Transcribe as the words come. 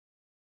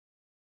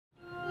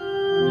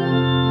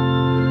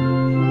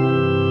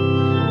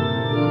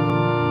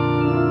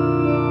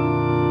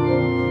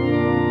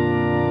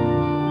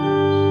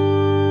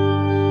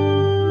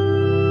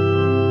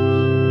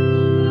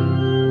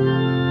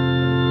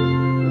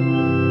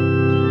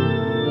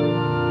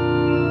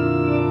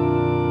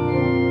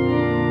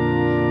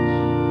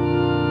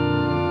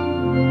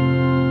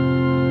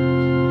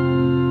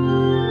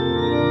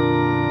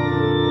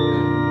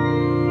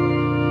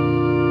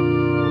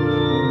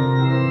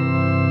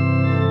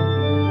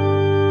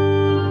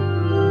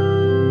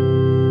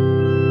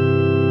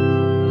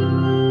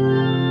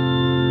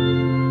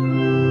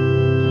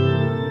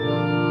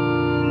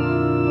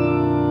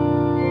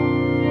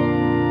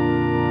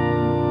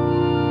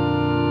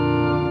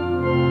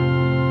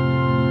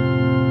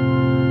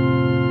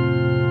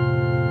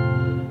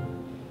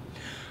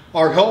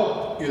Our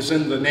help is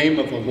in the name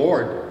of the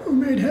Lord, who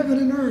made heaven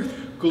and earth.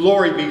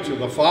 Glory be to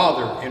the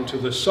Father, and to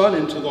the Son,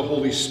 and to the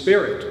Holy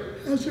Spirit.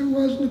 As it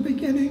was in the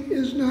beginning,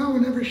 is now,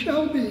 and ever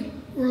shall be,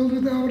 world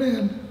without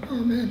end.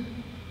 Amen.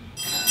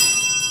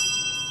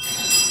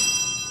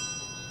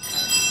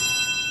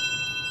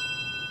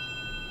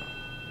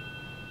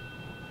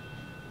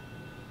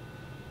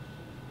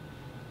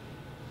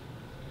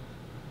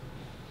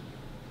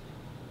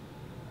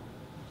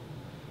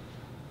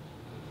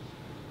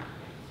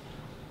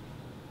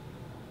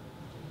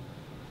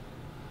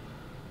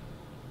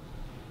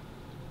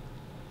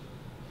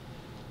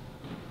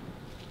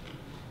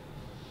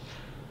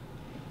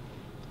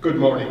 Good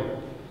morning.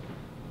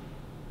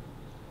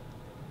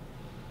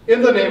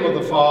 In the name of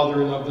the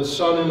Father, and of the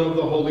Son, and of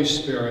the Holy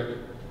Spirit.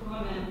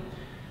 Amen.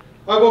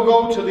 I will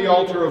go to the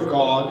altar of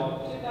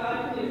God. To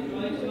God who is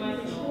joy to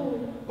my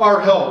soul.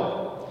 Our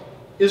help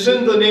is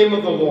in the name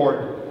of the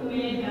Lord, Who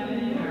made heaven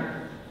and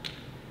earth.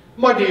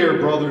 My dear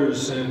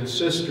brothers and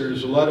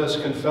sisters, let us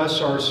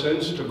confess our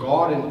sins to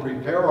God and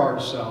prepare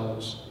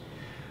ourselves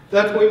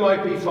that we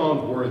might be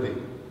found worthy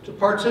to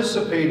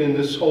participate in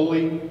this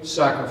holy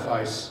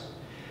sacrifice.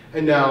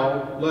 And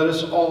now, let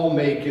us all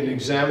make an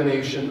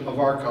examination of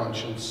our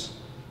conscience.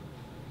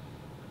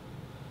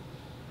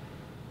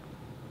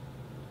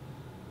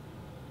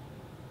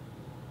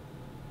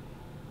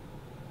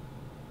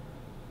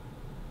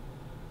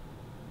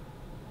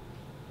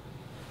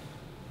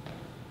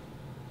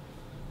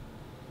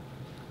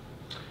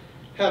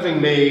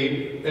 Having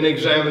made an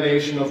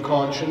examination of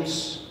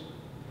conscience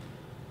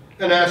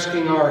and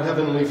asking our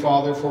Heavenly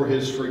Father for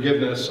his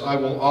forgiveness, I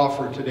will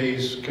offer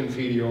today's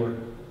Confiteor.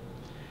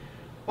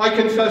 I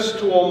confess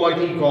to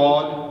Almighty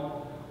God,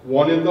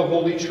 one in the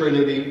Holy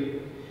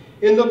Trinity,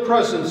 in the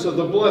presence of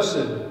the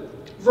Blessed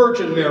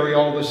Virgin Mary,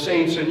 all the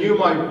saints, and you,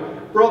 my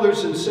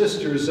brothers and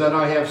sisters, that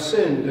I have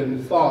sinned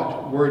in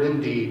thought, word,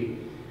 and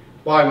deed,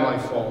 by my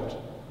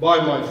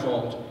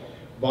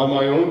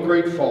my own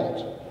great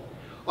fault.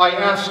 I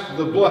ask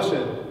the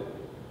Blessed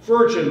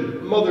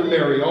Virgin Mother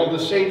Mary, all the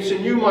saints,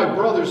 and you, my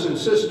brothers and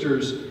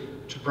sisters,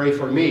 to pray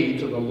for me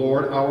to the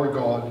Lord our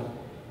God.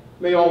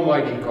 May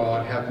Almighty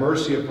God have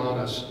mercy upon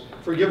us,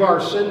 forgive our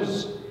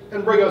sins,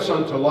 and bring us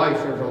unto life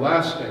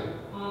everlasting.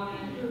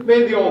 Amen.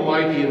 May the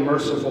Almighty and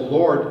merciful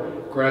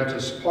Lord grant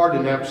us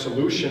pardon,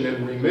 absolution,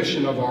 and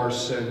remission of our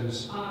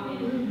sins.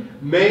 Amen.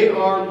 May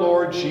our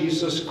Lord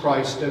Jesus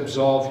Christ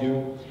absolve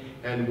you,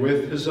 and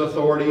with his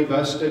authority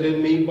vested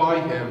in me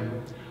by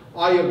him,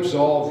 I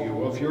absolve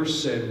you of your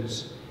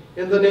sins.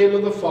 In the name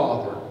of the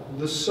Father,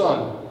 the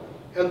Son,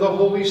 and the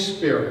Holy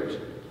Spirit.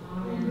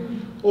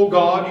 Amen. O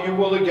God, you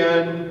will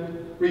again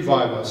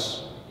revive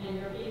us. And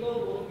your people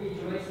will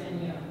rejoice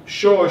in you.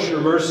 Show us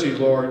your mercy,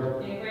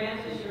 Lord. And grant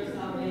us your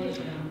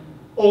salvation.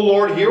 O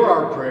Lord, hear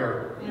our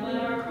prayer. And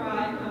let our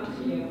cry come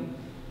to you.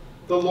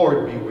 The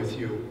Lord be with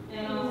you.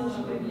 And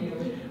also with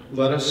you.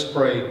 Let us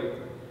pray.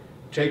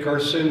 Take our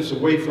sins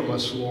away from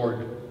us,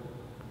 Lord,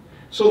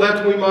 so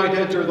that we might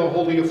enter the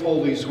Holy of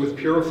Holies with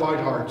purified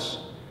hearts,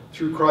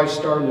 through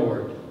Christ our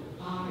Lord.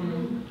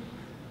 Amen.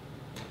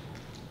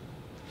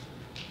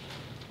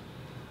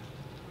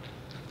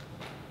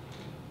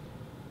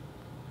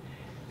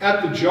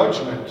 At the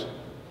judgment,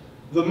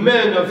 the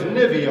men of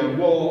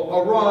Nineveh will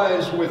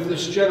arise with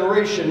this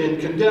generation and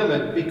condemn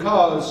it,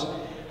 because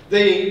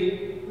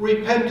they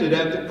repented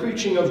at the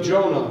preaching of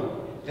Jonah,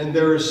 and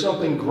there is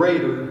something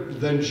greater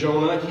than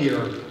Jonah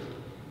here.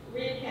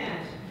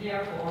 Repent,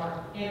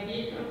 therefore, and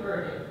be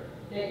converted,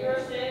 that your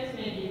sins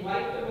may be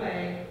wiped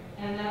away,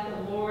 and that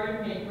the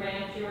Lord may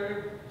grant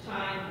your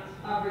time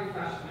of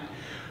refreshment.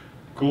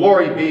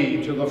 Glory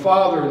be to the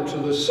Father, and to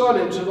the Son,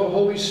 and to the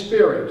Holy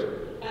Spirit.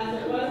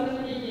 As it was in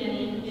the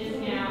beginning, is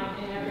now,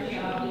 and ever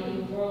shall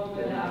be, world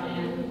without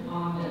end.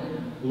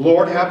 Amen.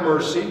 Lord, have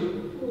mercy.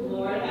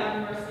 Lord,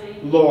 have mercy.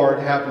 Lord,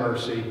 have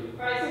mercy.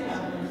 Christ,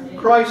 have mercy.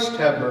 Christ,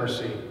 have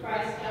mercy.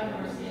 Christ,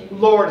 have mercy.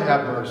 Lord,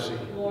 have mercy.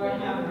 Lord,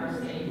 have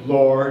mercy.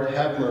 Lord,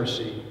 have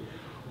mercy.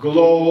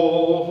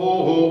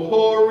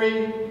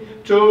 Glory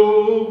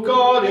to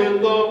God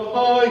in the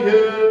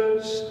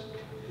highest,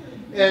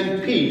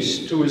 and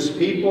peace to his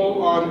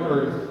people on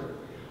earth.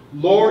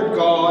 Lord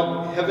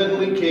God,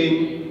 heavenly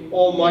King,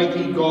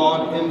 almighty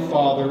God and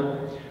Father,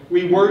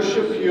 we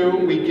worship you,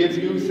 we give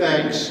you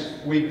thanks,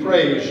 we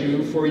praise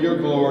you for your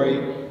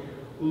glory.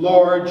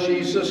 Lord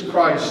Jesus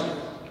Christ,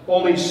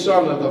 only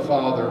Son of the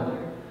Father,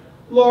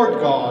 Lord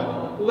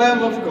God,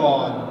 Lamb of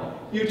God,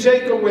 you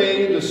take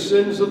away the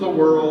sins of the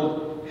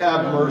world,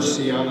 have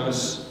mercy on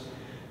us.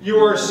 You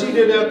are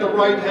seated at the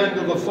right hand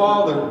of the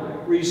Father,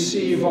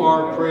 receive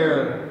our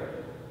prayer.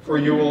 For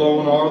you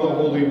alone are the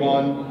Holy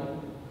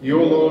One,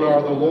 you alone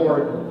are the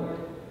Lord,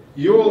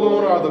 you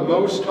alone are the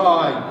Most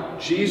High,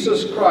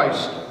 Jesus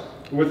Christ,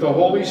 with the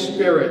Holy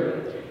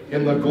Spirit,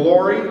 in the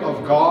glory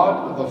of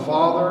God the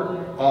Father.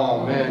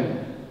 Amen.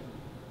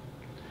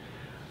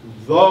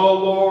 The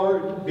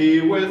Lord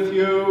be with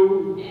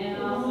you.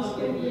 And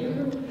also with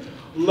you.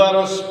 Let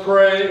us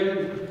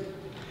pray.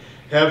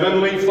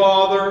 Heavenly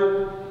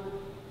Father,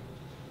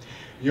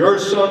 Your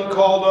Son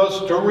called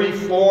us to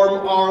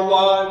reform our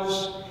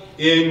lives.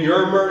 In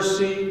your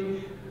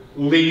mercy,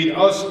 lead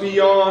us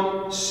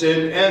beyond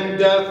sin and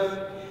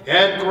death,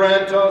 and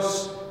grant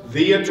us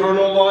the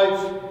eternal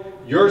life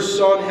your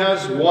Son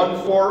has won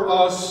for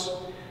us.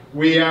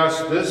 We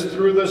ask this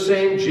through the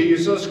same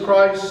Jesus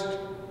Christ,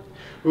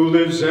 who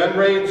lives and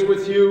reigns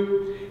with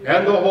you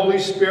and the Holy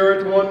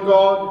Spirit, one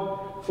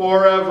God,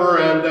 forever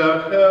and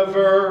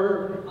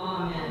ever.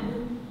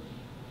 Amen.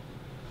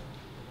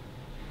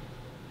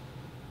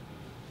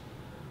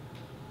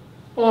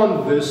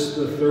 On this,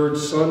 the third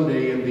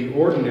Sunday in the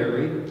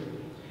ordinary,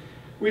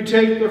 we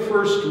take the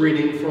first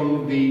reading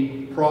from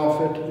the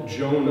prophet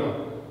Jonah.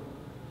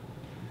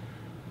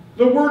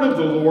 The word of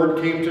the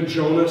Lord came to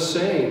Jonah,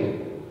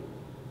 saying,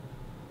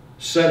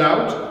 "Set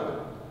out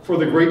for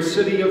the great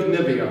city of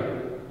Nineveh,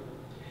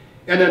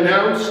 and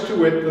announce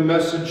to it the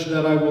message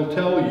that I will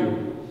tell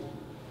you."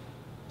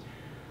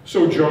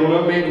 So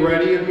Jonah made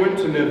ready and went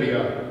to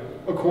Nineveh,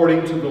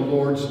 according to the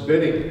Lord's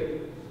bidding.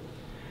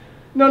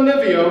 Now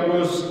Nineveh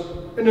was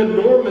an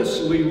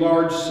enormously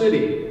large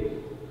city.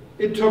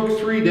 It took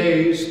 3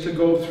 days to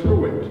go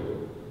through it.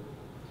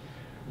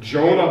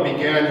 Jonah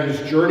began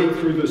his journey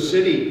through the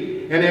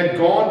city and had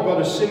gone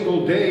but a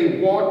single day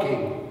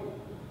walking,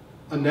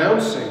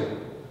 announcing,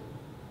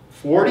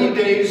 40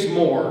 days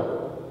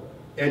more,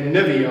 and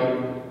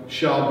Nineveh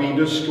shall be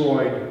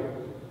destroyed.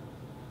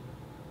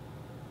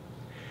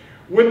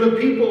 When the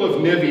people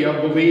of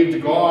Nineveh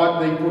believed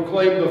God, they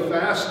proclaimed a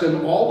fast,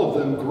 and all of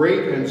them,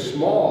 great and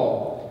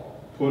small,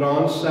 put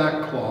on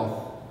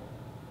sackcloth.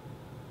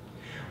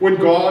 When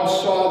God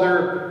saw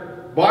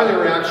by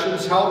their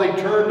actions how they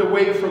turned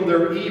away from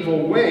their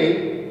evil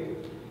way,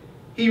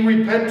 he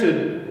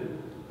repented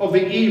of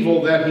the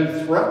evil that he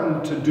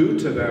threatened to do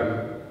to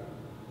them.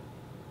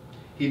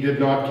 He did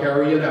not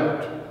carry it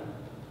out.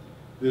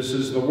 This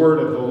is the word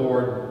of the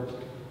Lord.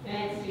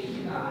 Thanks be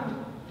to God.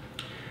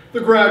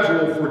 The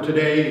gradual for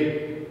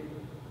today.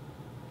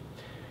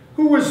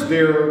 Who is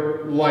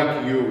there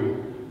like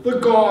you, the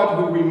God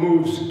who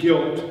removes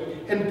guilt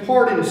and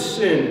pardons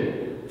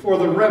sin for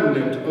the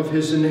remnant of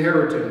his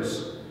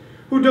inheritance,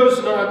 who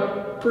does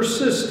not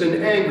persist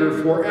in anger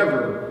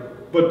forever,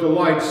 but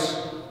delights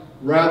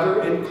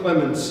rather in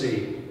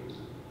clemency,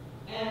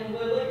 And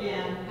will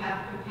again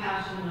have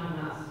compassion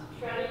on us,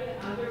 treading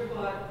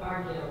underfoot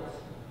our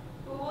guilt,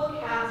 who will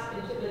cast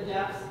into the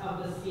depths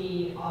of the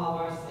sea all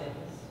our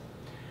sins.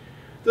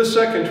 The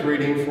second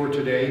reading for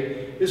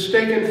today is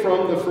taken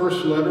from the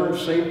first letter of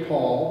St.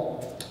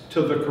 Paul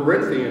to the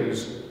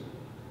Corinthians.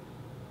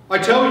 I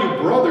tell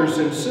you, brothers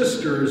and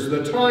sisters,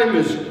 the time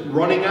is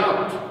running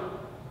out.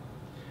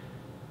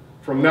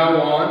 From now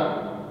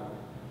on,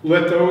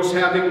 let those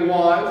having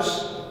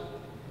wives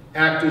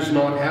act as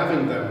not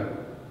having them,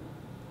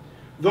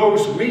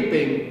 those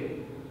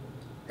weeping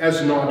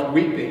as not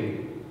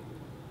weeping,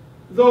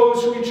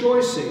 those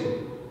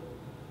rejoicing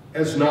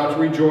as not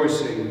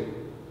rejoicing,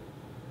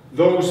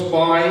 those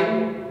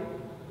buying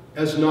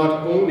as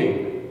not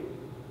owning,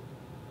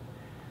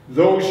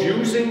 those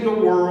using the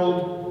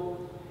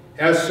world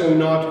as so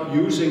not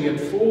using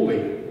it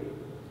fully.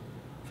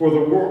 For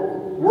the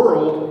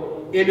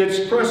world in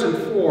its present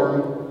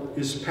form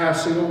is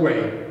passing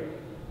away.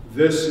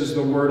 This is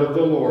the word of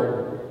the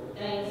Lord.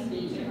 Thanks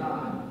be to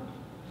God.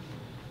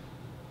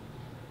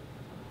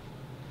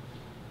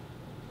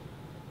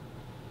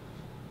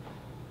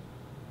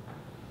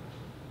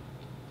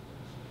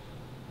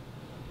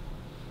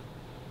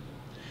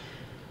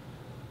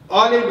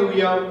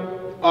 Alleluia,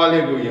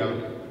 alleluia.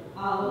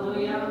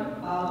 Alleluia,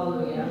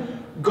 alleluia.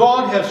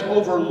 God has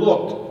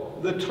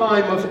overlooked the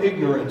time of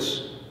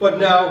ignorance, but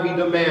now he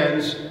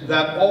demands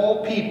that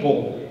all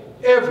people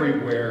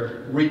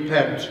everywhere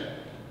repent.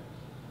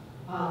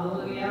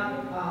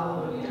 Alleluia,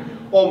 alleluia.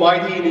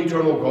 Almighty and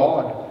eternal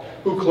God,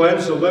 who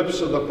cleansed the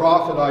lips of the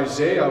prophet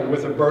Isaiah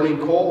with a burning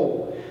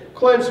coal,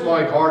 cleanse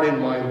my heart and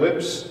my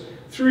lips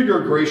through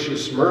your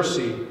gracious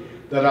mercy,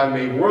 that I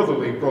may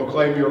worthily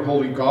proclaim your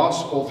holy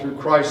gospel through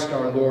Christ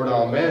our Lord.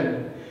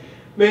 Amen.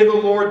 May the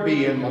Lord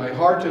be in my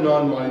heart and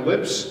on my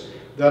lips,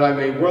 that I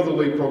may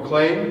worthily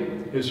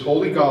proclaim his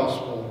holy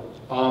gospel.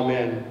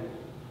 Amen.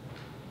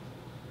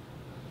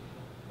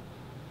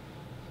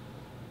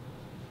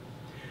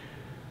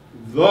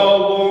 The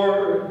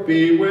Lord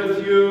be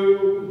with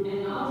you.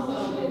 And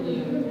also with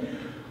you.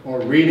 A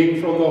reading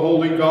from the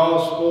Holy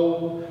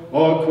Gospel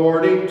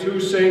according to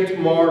St.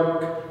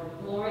 Mark.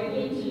 Glory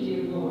be to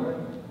you, Lord.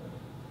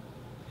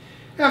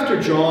 After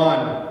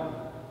John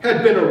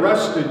had been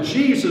arrested,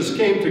 Jesus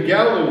came to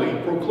Galilee,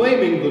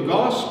 proclaiming the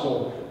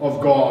gospel of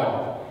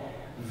God.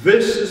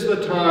 This is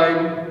the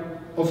time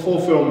of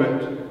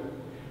fulfillment.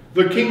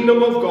 The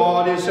kingdom of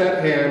God is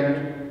at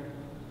hand.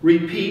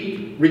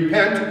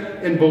 Repent,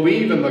 and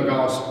believe in the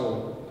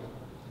gospel.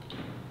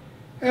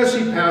 As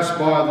he passed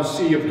by the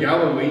Sea of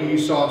Galilee, he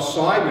saw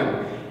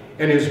Simon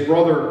and his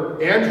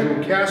brother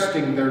Andrew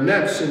casting their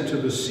nets into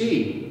the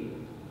sea.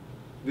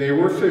 They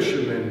were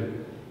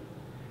fishermen.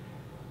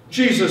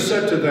 Jesus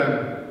said to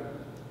them,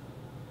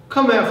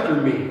 "Come after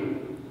me,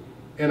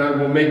 and I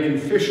will make you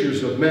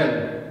fishers of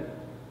men."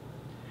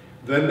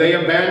 Then they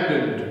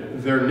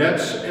abandoned their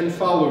nets and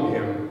followed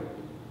him.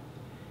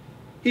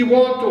 He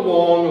walked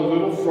along a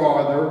little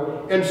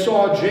farther and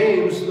saw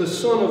James, the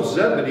son of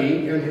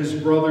Zebedee, and his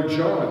brother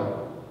John.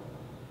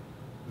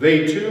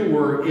 They too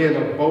were in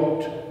a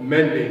boat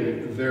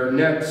mending their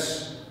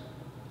nets.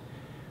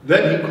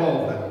 Then he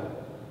called them.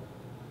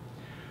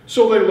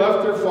 So they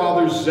left their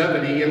father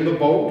Zebedee in the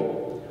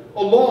boat,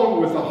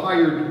 along with the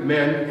hired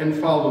men, and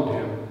followed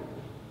him.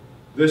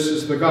 This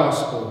is the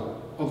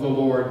gospel of the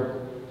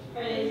Lord.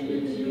 Praise be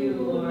to you,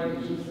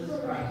 Lord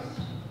Jesus Christ.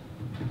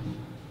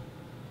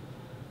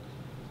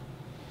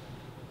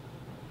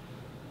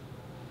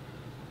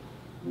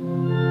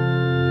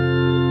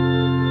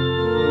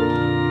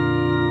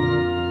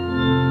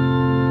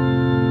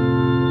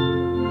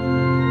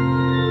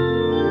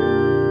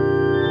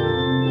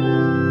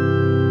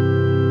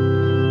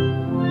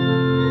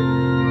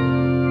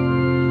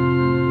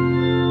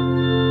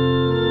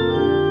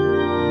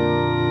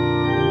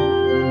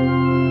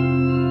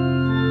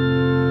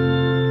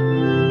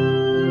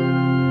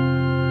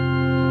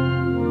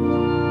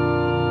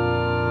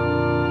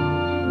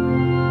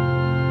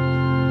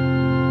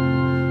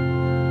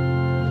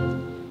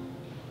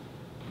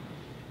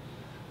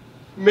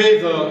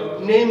 May the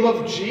name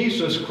of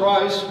Jesus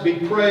Christ be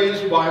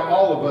praised by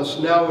all of us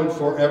now and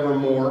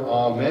forevermore.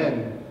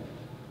 Amen.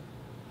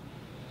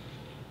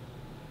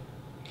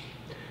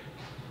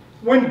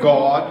 When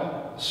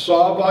God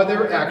saw by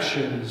their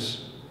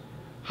actions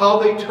how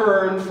they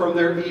turned from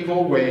their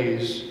evil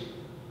ways,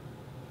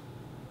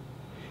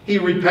 he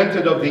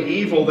repented of the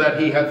evil that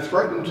he had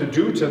threatened to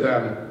do to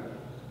them.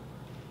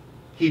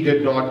 He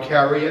did not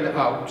carry it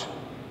out.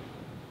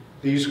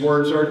 These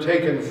words are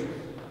taken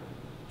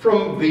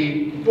from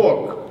the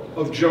book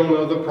of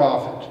Jonah the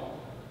prophet.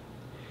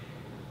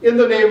 In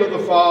the name of the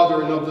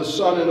Father, and of the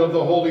Son, and of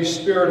the Holy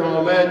Spirit,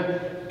 amen.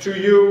 To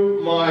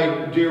you,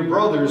 my dear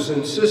brothers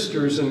and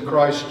sisters in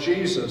Christ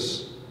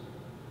Jesus.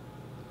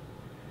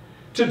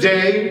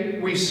 Today,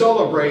 we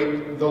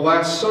celebrate the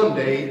last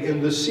Sunday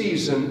in the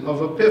season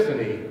of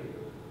Epiphany.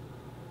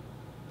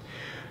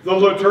 The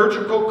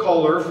liturgical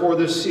color for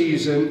this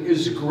season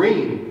is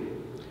green,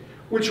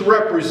 which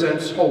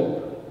represents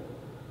hope.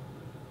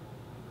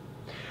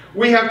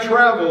 We have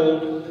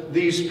traveled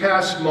these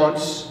past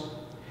months,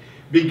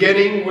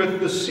 beginning with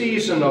the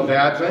season of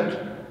Advent,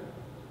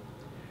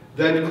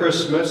 then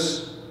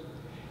Christmas,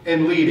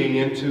 and leading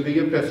into the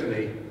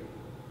Epiphany.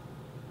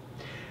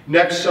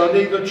 Next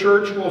Sunday, the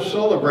Church will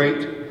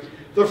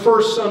celebrate the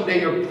first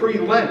Sunday of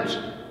Pre-Lent,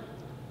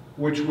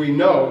 which we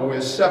know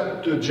is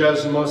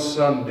Septuagesima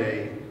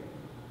Sunday.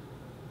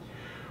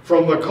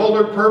 From the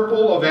color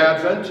purple of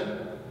Advent,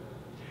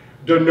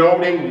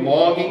 denoting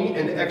longing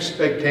and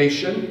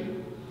expectation,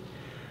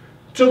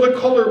 to the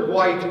color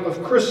white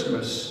of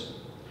Christmas,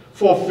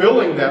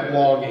 fulfilling that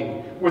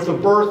longing with the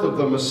birth of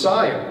the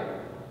Messiah,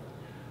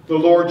 the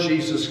Lord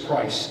Jesus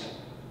Christ.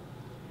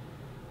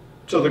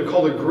 To the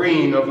color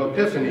green of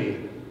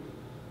Epiphany.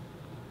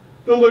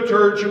 The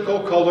liturgical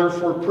color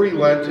for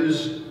Pre-Lent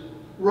is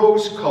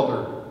rose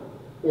color,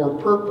 or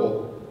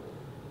purple,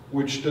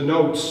 which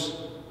denotes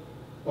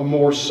a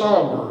more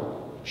somber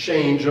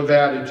change of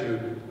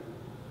attitude.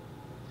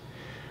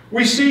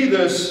 We see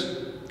this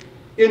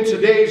in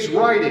today's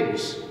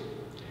writings.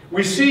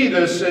 We see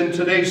this in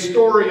today's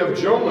story of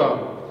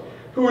Jonah,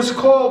 who is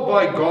called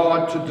by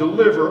God to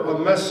deliver a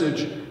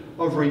message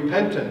of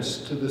repentance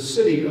to the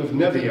city of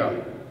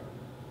Nineveh.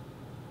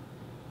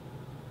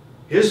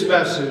 His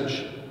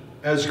message,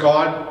 as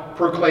God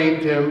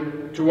proclaimed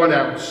him to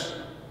announce,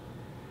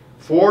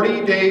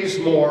 40 days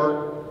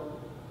more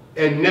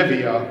and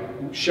Nineveh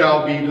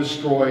shall be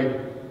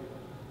destroyed.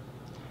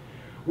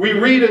 We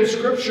read in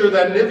Scripture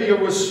that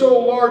Nineveh was so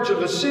large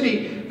of a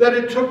city that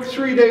it took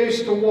 3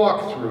 days to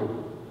walk through.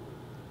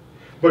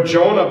 But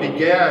Jonah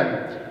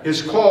began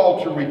his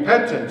call to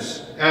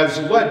repentance as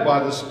led by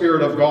the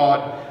Spirit of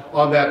God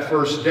on that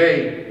first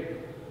day.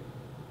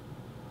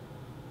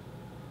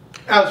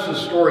 As the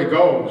story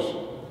goes,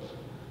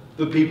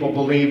 the people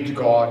believed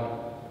God.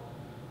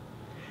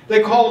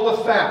 They called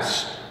a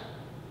fast,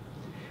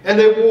 and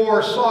they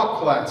wore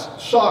sackcloths,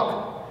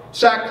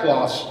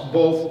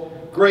 both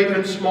great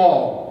and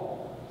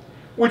small,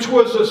 which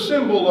was a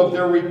symbol of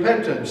their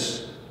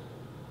repentance.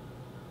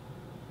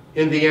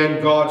 In the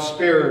end, God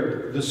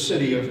spared the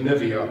city of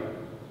Nineveh.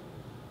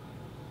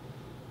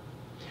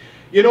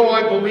 You know,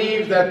 I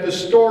believe that the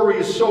story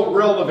is so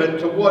relevant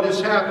to what is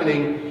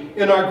happening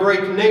in our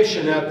great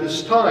nation at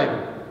this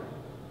time.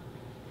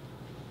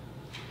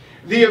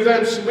 The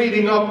events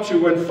leading up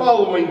to and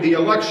following the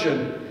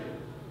election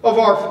of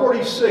our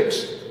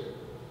 46th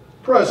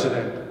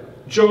president,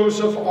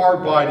 Joseph R.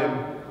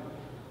 Biden,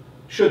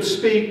 should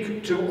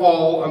speak to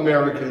all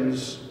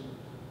Americans.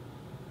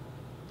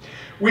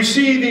 We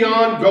see the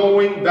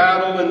ongoing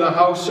battle in the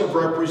House of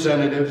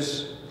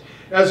Representatives,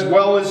 as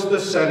well as the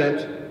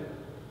Senate.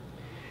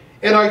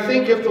 And I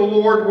think if the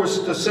Lord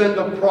was to send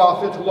a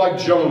prophet like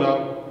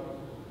Jonah,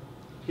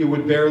 he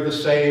would bear the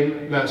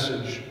same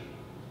message.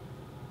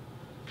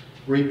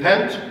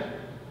 Repent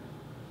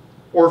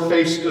or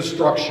face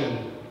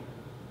destruction.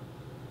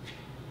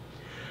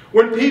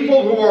 When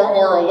people who are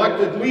our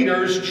elected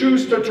leaders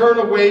choose to turn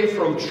away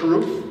from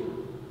truth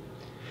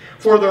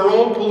for their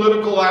own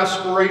political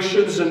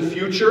aspirations and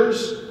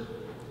futures,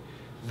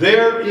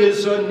 there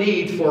is a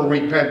need for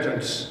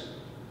repentance.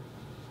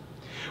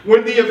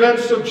 When the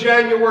events of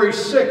January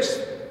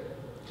 6th,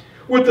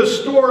 with the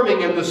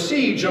storming and the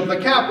siege of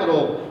the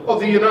Capitol of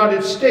the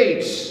United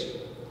States,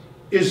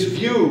 is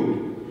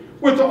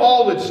viewed with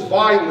all its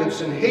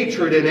violence and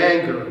hatred and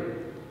anger,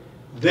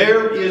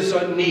 there is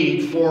a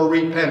need for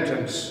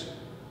repentance.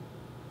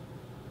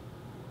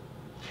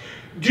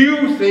 Do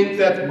you think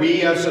that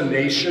we as a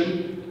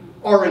nation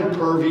are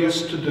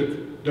impervious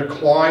to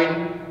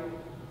decline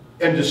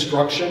and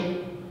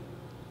destruction?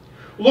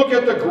 Look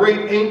at the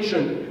great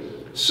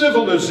ancient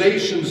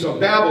civilizations of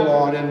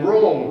Babylon and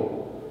Rome.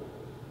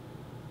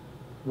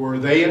 Were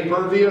they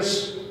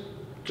impervious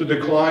to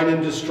decline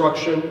and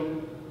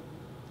destruction?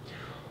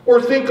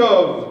 Or think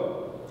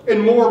of,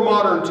 in more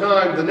modern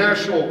time, the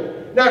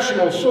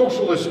National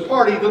Socialist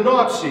Party, the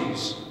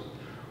Nazis,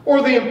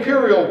 or the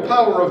imperial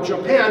power of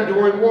Japan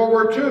during World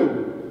War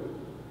II.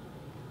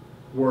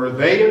 Were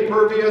they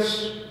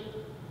impervious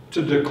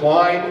to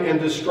decline and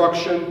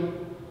destruction?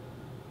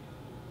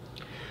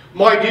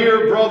 My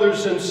dear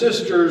brothers and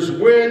sisters,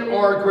 when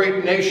our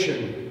great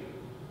nation,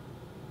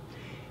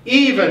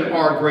 even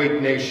our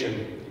great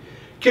nation,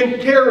 can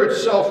tear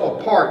itself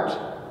apart,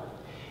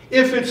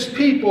 if its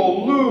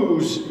people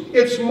lose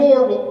its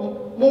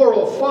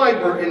moral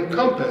fiber and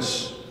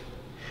compass,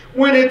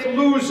 when it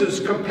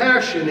loses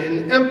compassion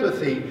and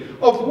empathy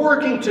of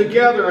working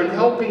together and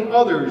helping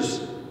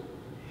others,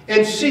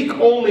 and seek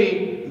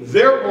only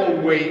their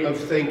own way of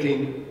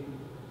thinking,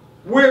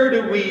 where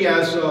do we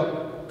as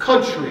a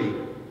country,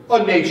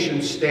 a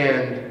nation,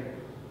 stand?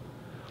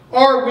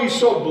 Are we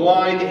so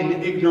blind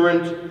and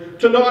ignorant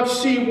to not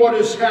see what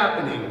is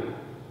happening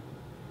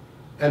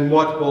and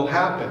what will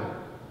happen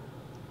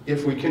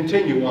if we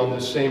continue on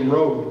this same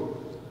road?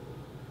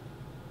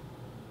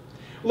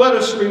 Let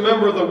us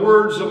remember the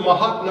words of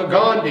Mahatma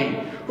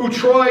Gandhi, who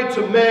tried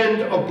to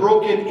mend a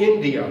broken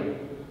India,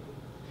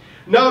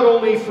 not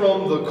only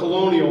from the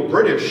colonial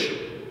British,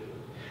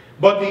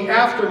 but the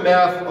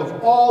aftermath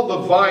of all the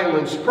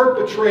violence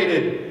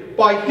perpetrated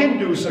by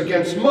Hindus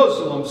against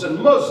Muslims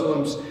and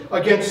Muslims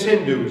against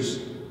Hindus.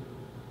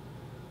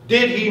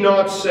 Did he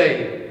not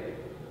say,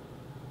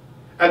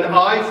 "An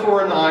eye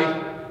for an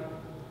eye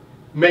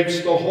makes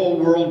the whole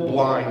world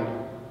blind"?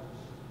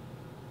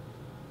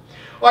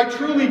 I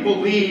truly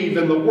believe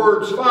in the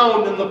words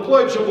found in the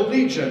Pledge of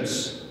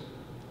Allegiance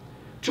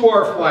to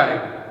our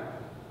flag,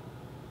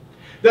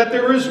 that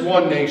there is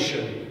one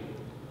nation,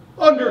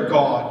 under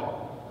God,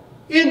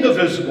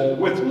 indivisible,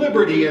 with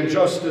liberty and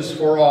justice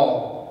for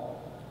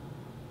all.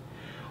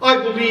 I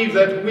believe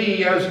that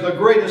we, as the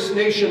greatest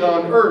nation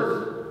on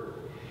earth,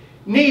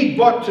 need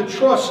but to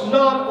trust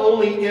not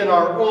only in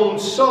our own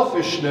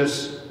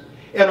selfishness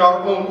and our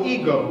own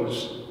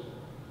egos,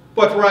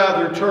 but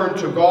rather turn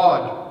to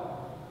God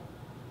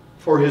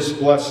for his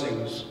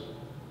blessings.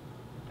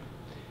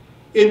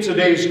 In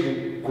today's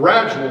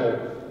gradual,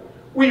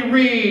 we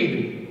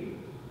read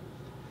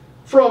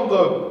from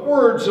the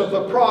words of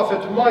the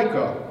prophet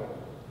Micah,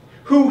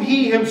 who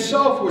he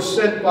himself was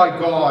sent by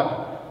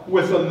God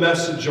with a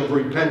message of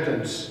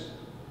repentance.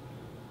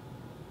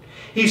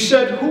 He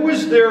said, "Who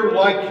is there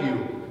like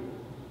you,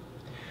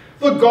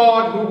 the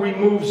God who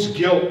removes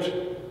guilt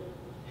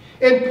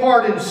and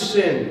pardons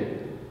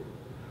sin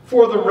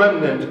for the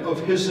remnant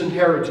of his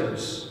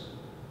inheritance?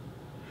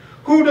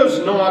 Who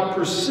does not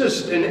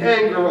persist in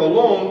anger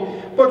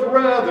alone, but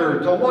rather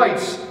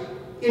delights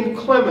in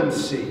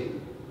clemency,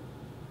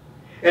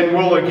 and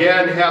will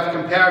again have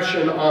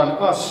compassion on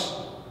us,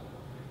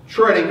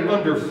 treading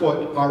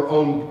underfoot our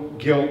own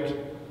guilt?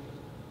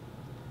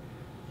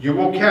 You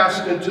will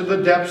cast into the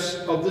depths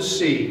of the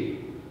sea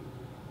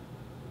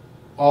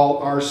all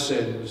our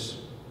sins."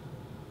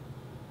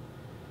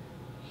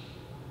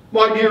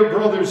 My dear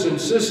brothers and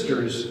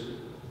sisters,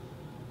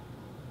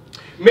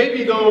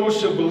 maybe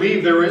those who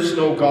believe there is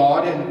no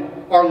God and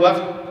are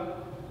left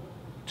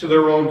to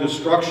their own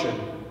destruction,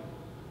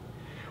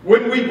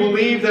 when we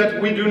believe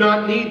that we do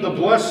not need the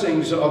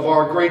blessings of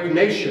our great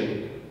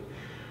nation,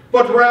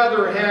 but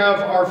rather have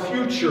our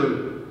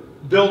future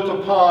built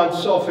upon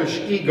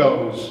selfish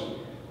egos,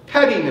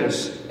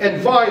 pettiness,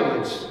 and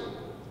violence,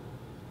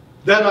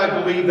 then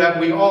I believe that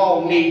we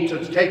all need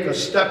to take a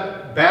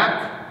step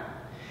back,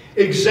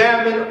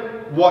 examine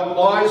what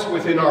lies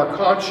within our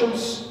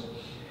conscience,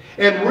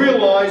 and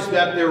realize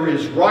that there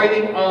is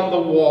writing on the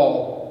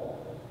wall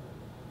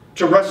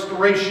to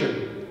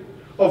restoration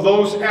of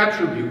those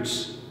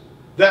attributes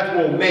that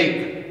will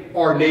make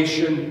our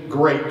nation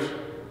great,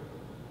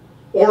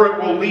 or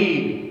it will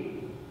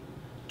lead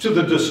to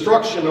the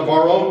destruction of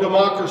our own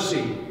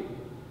democracy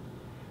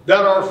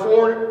that our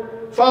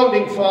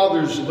founding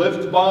fathers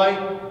lived by,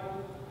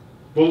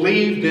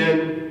 believed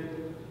in,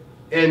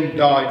 and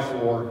died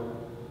for.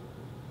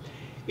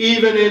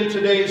 Even in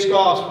today's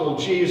gospel,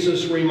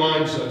 Jesus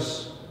reminds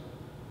us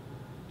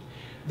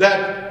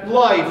that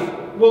life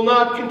will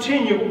not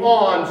continue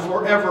on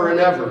forever and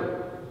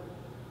ever,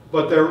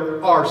 but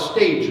there are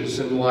stages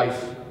in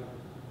life.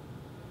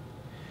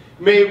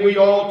 May we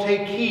all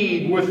take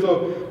heed with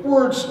the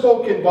words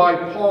spoken by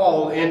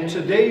Paul in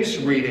today's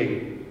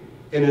reading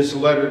in his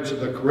letter to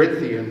the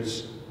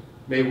Corinthians.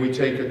 May we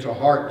take it to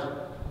heart.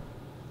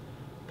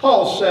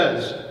 Paul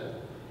says,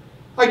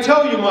 "I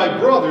tell you, my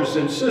brothers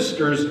and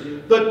sisters,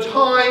 the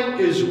time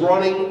is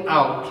running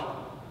out.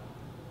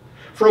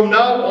 From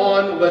now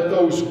on, let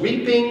those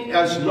weeping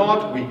as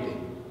not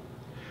weeping,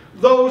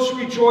 those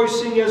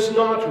rejoicing as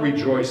not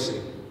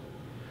rejoicing,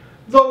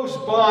 those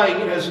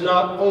buying as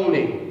not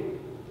owning,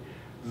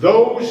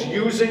 those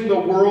using the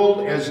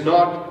world as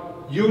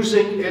not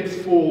using it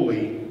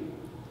fully.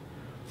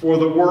 For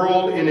the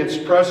world in its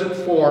present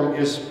form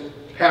is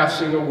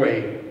passing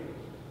away.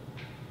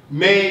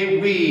 May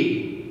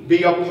we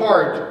be a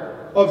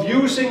part of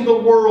using the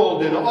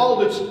world in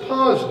all its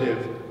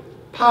positive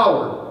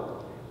power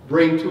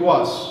bring to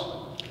us.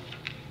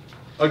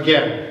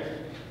 Again,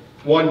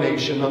 one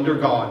nation under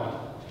God.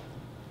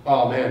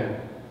 Amen.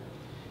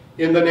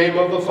 In the name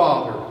of the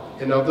Father,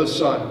 and of the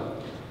Son,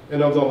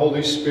 and of the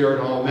Holy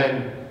Spirit.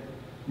 Amen.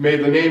 May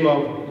the name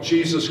of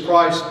Jesus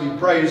Christ be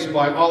praised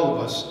by all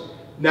of us,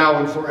 now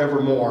and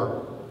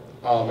forevermore.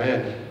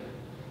 Amen.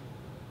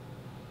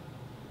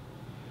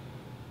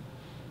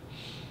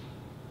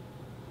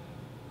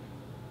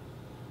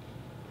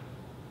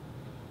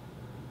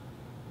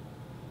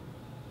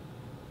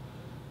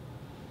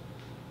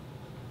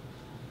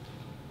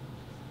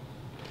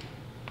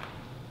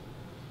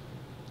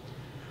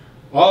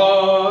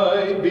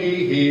 I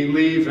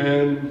believe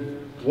in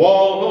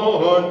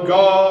one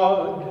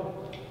God,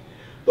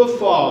 the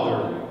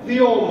Father,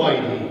 the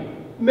Almighty,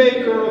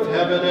 maker of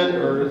heaven and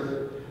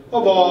earth,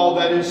 of all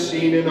that is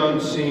seen and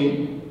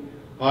unseen.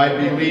 I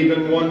believe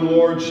in one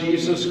Lord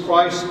Jesus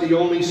Christ, the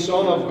only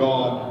Son of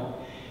God,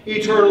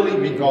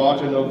 eternally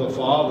begotten of the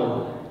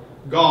Father,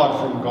 God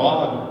from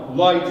God,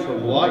 light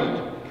from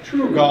light,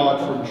 true God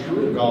from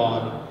true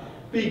God,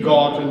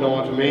 begotten,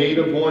 not made,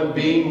 of one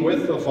being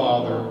with the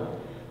Father.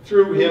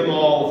 Through him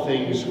all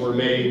things were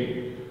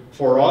made.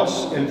 For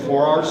us and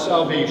for our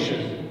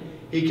salvation,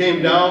 he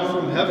came down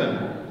from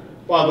heaven.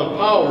 By the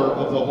power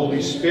of the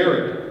Holy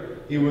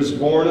Spirit, he was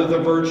born of the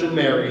Virgin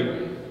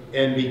Mary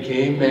and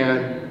became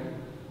man.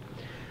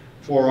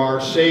 For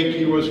our sake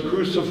he was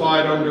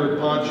crucified under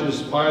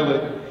Pontius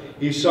Pilate.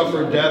 He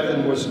suffered death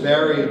and was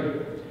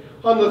buried.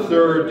 On the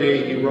third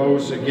day he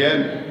rose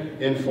again.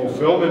 In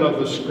fulfillment of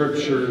the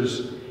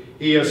Scriptures,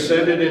 he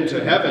ascended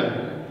into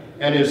heaven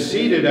and is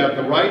seated at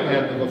the right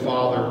hand of the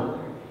Father.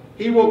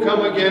 He will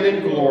come again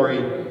in glory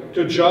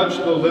to judge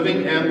the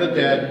living and the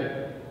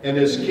dead, and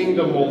his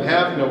kingdom will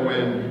have no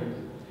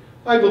end.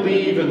 I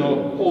believe in the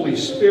Holy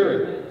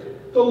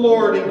Spirit, the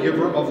Lord and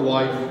giver of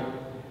life,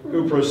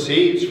 who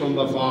proceeds from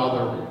the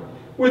Father.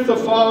 With the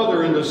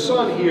Father and the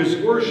Son he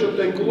is worshipped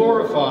and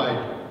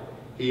glorified.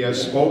 He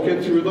has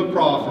spoken through the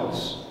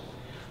prophets.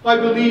 I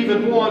believe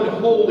in one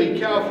holy,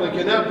 Catholic,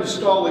 and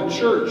Apostolic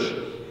Church.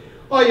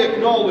 I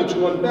acknowledge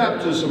one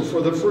baptism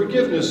for the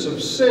forgiveness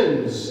of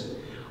sins.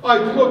 I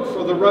look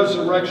for the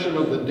resurrection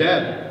of the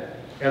dead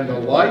and the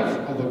life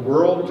of the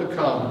world to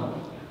come.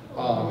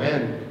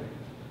 Amen.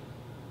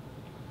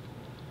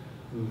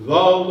 The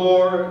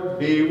Lord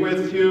be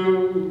with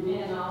you.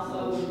 And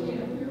also with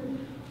you.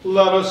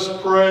 Let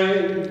us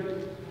pray.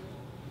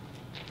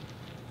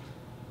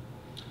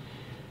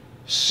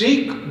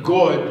 Seek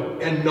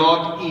good and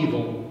not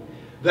evil,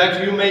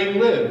 that you may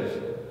live.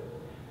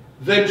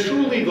 Then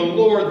truly the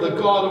Lord, the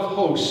God of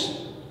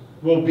hosts,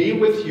 will be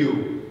with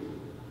you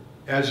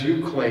as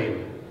you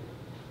claim.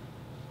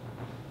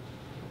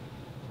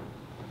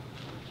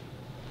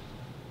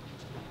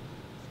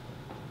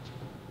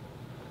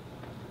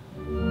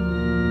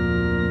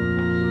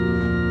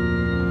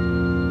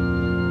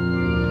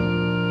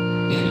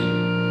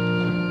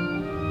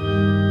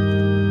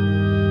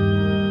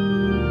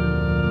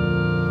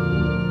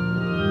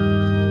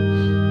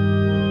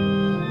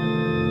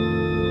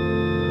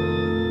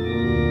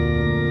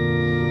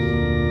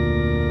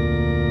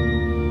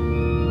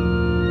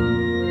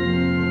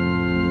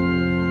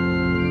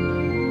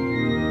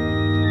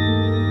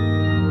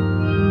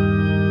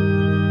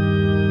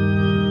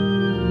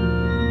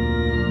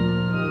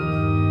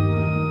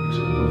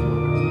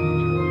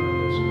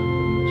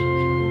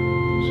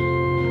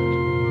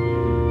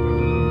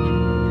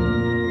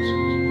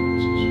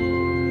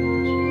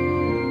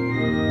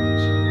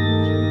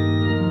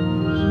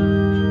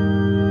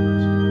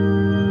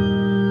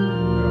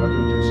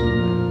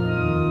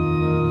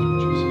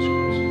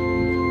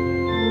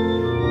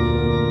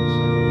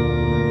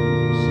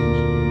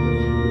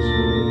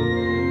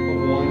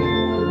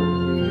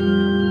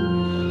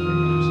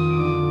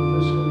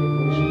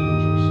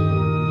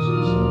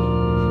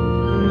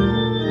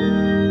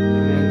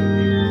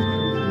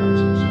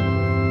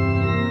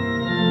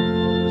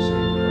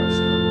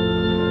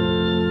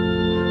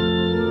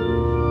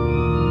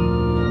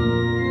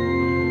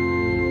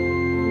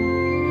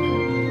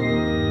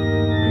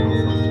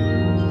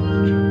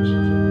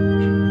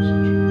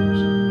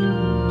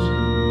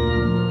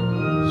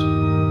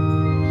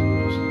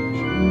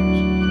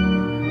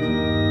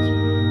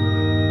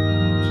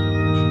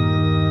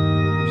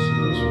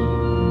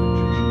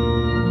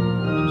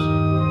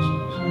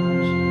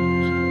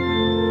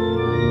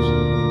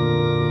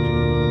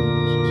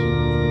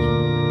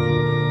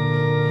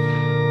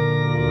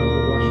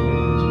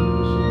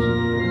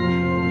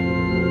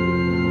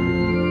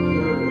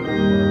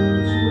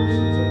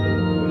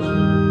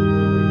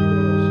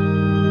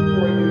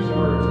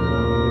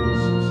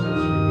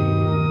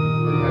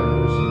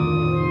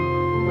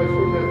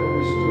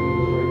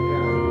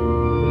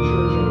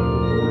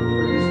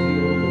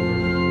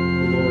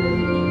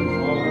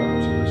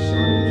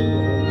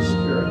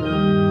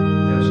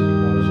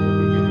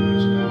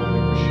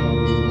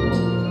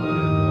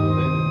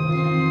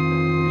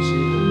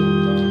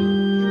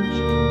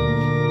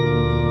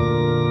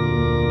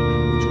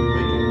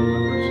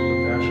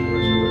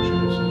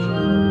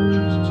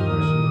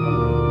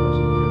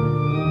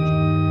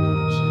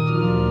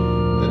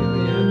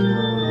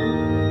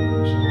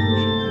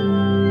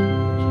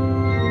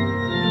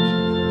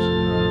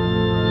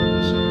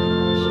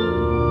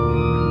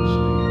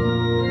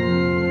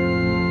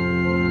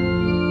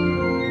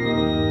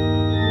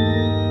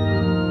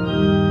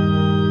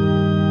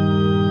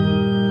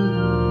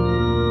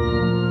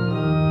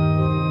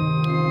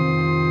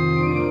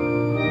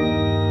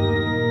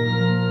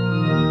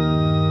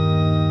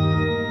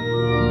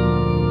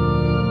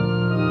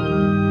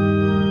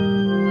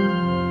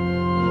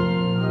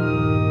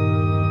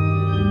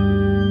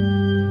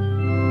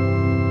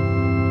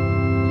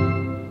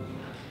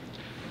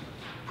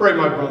 Pray,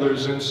 my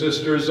brothers and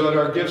sisters, that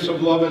our gifts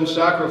of love and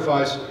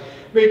sacrifice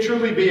may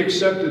truly be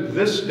accepted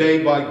this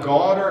day by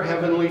God, our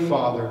Heavenly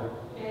Father.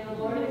 May the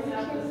Lord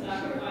accept the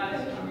sacrifice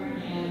from your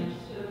hands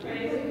to the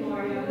praise and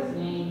glory of his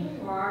name,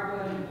 for our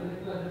good and for the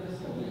good of his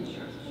holy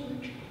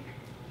church.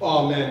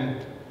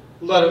 Amen.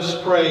 Let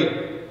us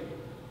pray.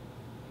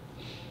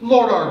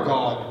 Lord our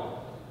God,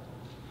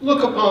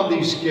 look upon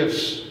these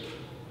gifts,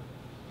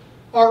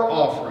 our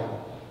offering,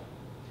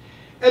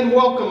 and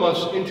welcome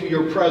us into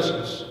your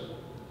presence,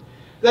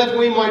 that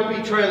we might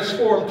be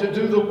transformed to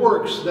do the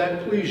works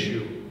that please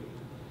you.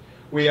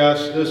 We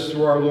ask this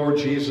through our Lord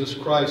Jesus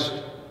Christ,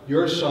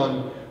 your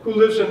Son, who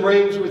lives and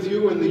reigns with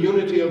you in the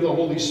unity of the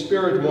Holy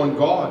Spirit, one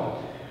God,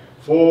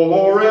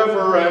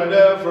 forever and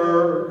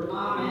ever.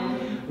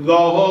 Amen. The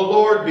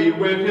Lord be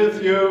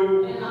with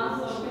you. And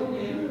also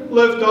with you.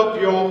 Lift up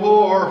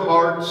your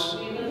hearts.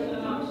 We lift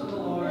them up to the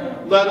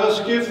Lord. Let us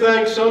give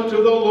thanks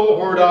unto the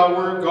Lord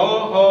our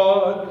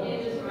God.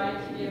 It is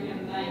right to give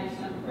him thanks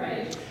and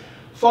praise.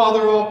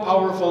 Father,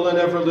 all-powerful and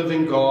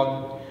ever-living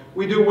God,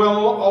 we do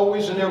well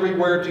always and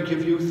everywhere to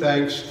give you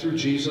thanks through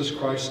Jesus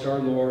Christ our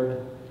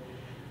Lord.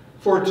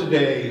 For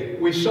today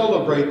we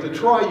celebrate the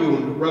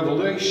triune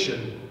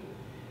revelation.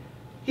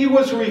 He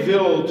was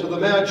revealed to the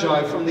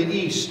Magi from the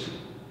east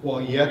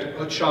while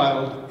yet a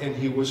child, and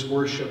he was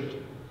worshipped.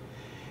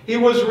 He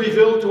was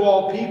revealed to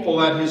all people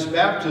at his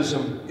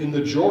baptism in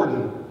the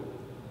Jordan.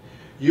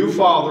 You,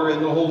 Father,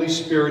 and the Holy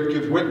Spirit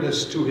give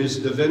witness to his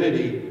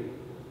divinity.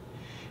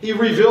 He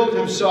revealed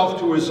himself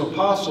to his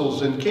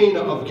apostles in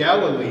Cana of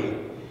Galilee,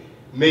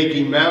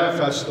 making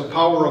manifest the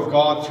power of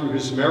God through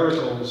his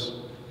miracles.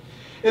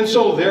 And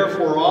so,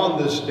 therefore,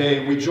 on this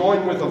day, we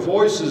join with the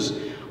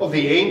voices of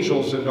the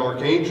angels and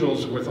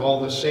archangels, with all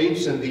the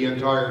saints and the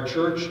entire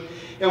church,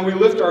 and we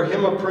lift our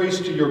hymn of praise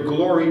to your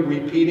glory,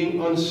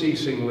 repeating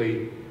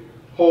unceasingly,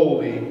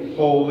 Holy,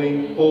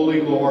 holy,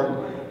 holy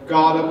Lord,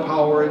 God of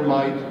power and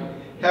might,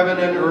 heaven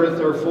and earth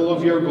are full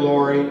of your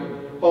glory.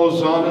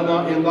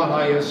 Hosanna in the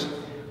highest.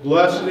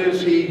 Blessed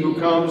is he who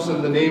comes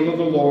in the name of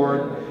the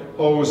Lord.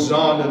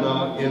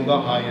 Hosanna in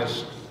the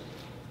highest.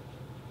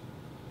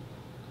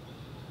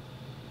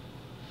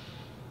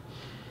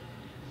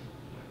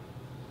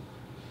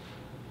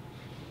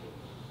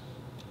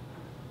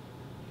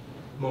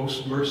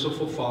 Most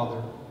merciful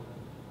Father,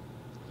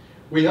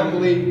 we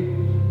humbly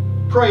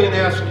pray and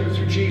ask you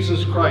through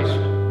Jesus Christ,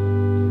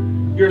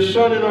 your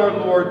Son and our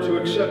Lord, to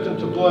accept and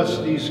to bless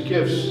these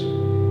gifts,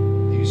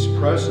 these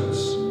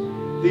presents,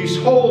 these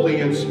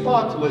holy and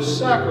spotless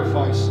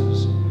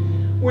sacrifices,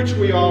 which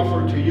we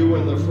offer to you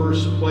in the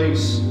first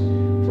place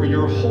for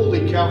your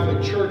holy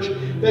Catholic Church,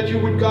 that you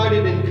would guide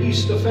it in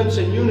peace, defense,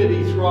 and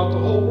unity throughout the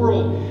whole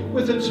world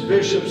with its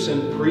bishops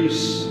and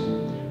priests,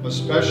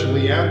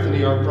 especially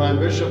Anthony, our Prime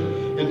Bishop,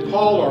 and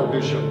Paul, our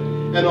Bishop,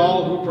 and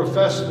all who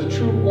profess the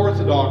true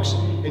Orthodox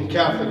and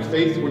Catholic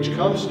faith which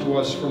comes to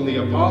us from the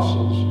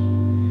apostles.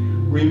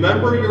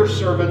 Remember your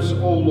servants,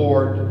 O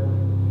Lord.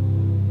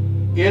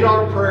 In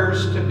our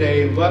prayers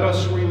today, let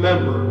us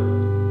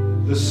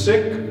remember the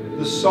sick,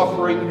 the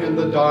suffering, and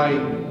the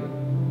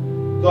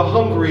dying, the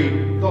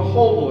hungry, the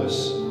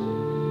homeless,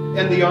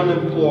 and the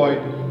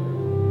unemployed,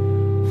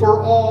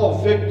 for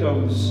all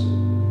victims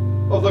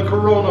of the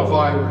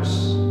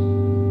coronavirus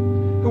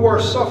who are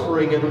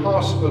suffering in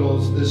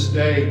hospitals this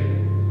day,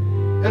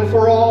 and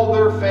for all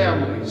their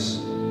families.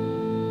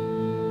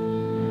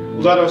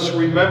 Let us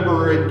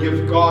remember and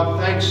give God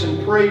thanks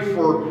and pray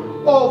for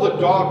all the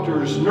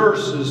doctors,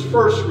 nurses,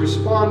 first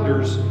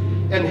responders,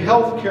 and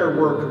healthcare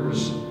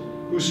workers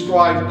who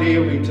strive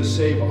daily to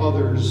save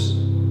others.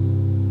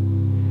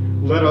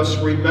 Let us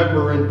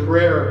remember in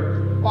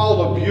prayer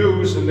all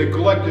abused and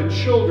neglected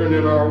children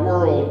in our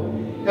world,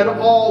 and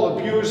all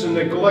abused and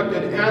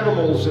neglected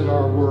animals in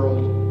our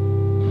world,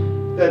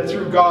 that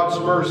through God's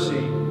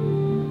mercy,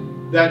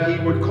 that he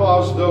would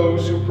cause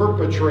those who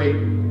perpetrate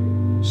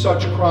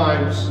such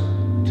crimes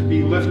to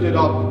be lifted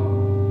up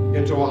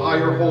into a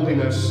higher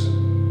holiness.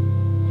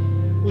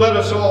 Let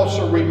us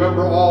also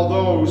remember all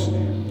those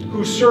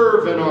who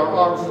serve in our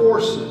armed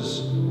forces,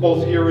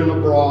 both here and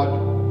abroad,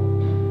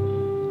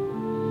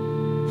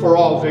 for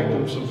all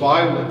victims of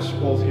violence,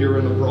 both here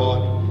and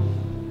abroad,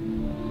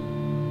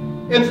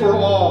 and for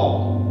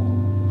all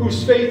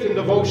whose faith and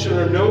devotion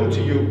are known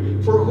to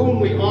you, for whom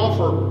we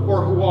offer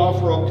or who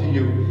offer up to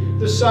you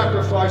the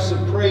sacrifice of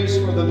praise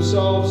for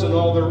themselves and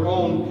all their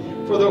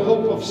own, for the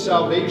hope of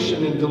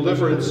salvation and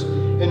deliverance,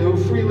 and who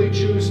freely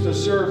choose to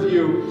serve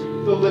you,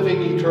 the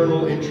living,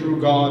 eternal, and true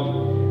God.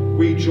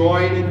 We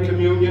join in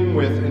communion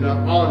with and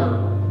honor,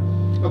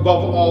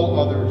 above all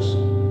others,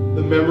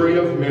 the memory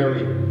of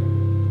Mary,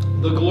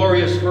 the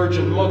glorious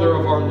Virgin Mother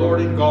of our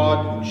Lord and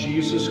God,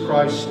 Jesus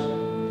Christ.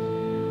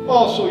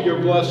 Also your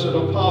blessed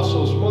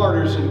apostles,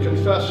 martyrs, and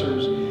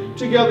confessors,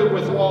 together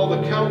with all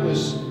the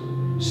countless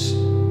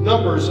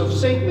numbers of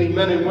saintly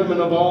men and women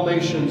of all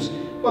nations,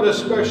 but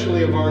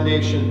especially of our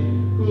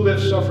nation, who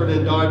lived, suffered,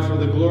 and died for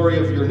the glory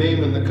of your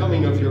name and the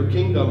coming of your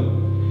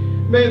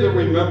kingdom. May the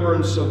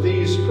remembrance of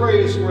these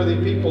praiseworthy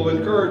people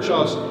encourage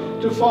us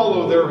to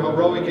follow their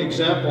heroic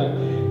example.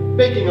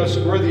 making us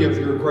worthy of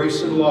your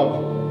grace and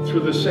love, through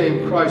the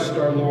same Christ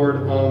our Lord.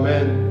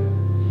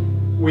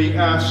 Amen. We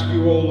ask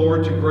you, O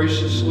Lord, to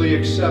graciously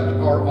accept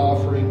our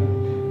offering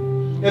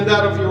and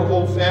that of your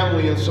whole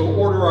family, and so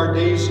order our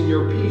days in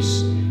your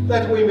peace,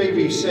 that we may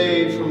be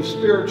saved from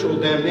spiritual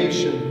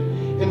damnation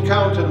and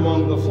counted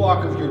among the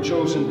flock of your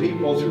chosen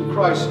people, through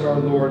Christ our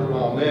Lord.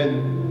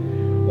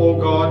 Amen. O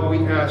God, we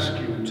ask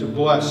you to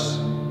bless,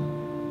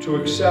 to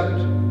accept,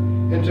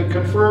 and to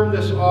confirm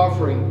this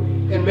offering,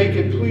 and make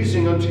it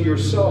pleasing unto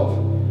yourself,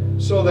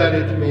 so that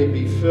it may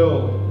be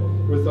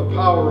filled with the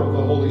power of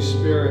the Holy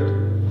Spirit,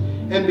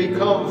 and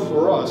become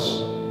for us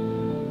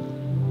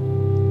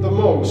the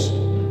most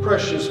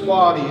precious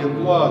body and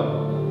blood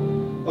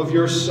of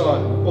your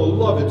Son,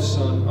 beloved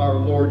Son, our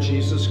Lord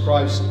Jesus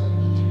Christ,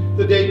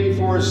 the day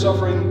before his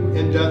suffering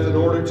and death, in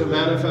order to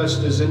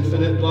manifest his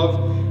infinite love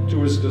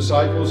to his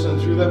disciples, and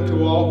through them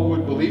to all who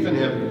would believe in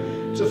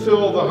him, to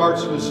fill the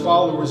hearts of his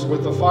followers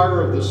with the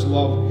fire of this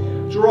love,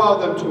 draw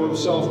them to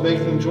himself, make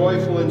them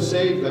joyful, and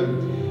save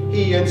them.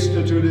 He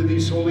instituted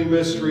these holy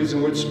mysteries,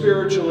 in which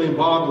spiritually and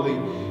bodily,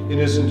 in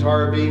his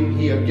entire being,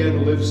 he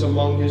again lives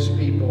among his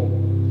people.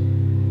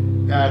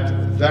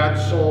 At that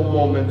sole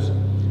moment,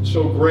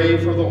 so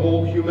grave for the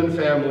whole human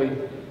family,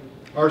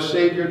 our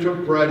Savior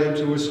took bread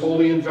into his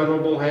holy and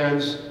venerable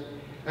hands,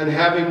 and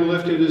having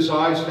lifted his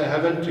eyes to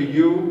heaven, to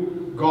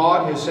you,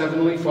 God, his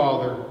heavenly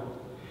Father,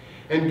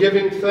 and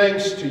giving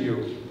thanks to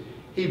you,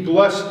 he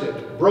blessed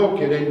it,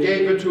 broke it, and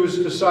gave it to his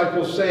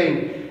disciples,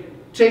 saying,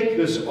 "Take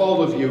this,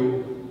 all of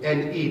you,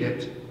 and eat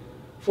it,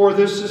 for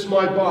this is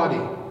my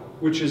body,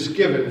 which is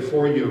given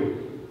for you."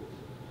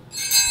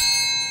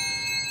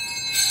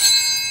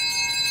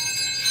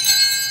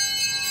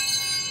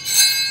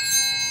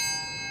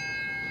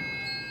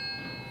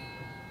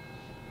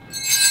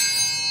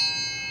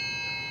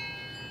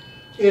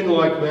 In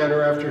like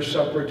manner, after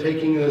supper,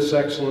 taking this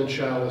excellent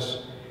chalice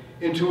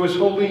into his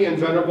holy and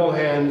venerable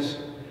hands,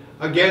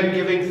 again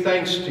giving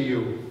thanks to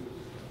you,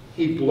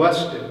 he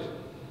blessed it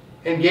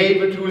and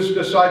gave it to his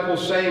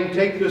disciples, saying,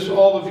 "Take this,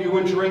 all of you,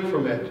 and drink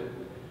from it,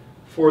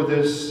 for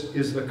this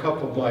is the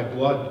cup of my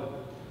blood,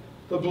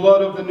 the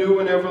blood of the new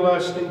and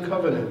everlasting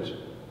covenant,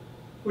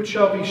 which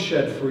shall be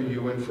shed for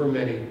you and for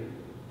many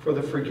for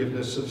the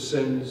forgiveness of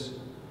sins.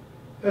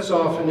 As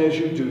often as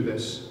you do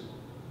this,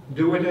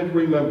 do it in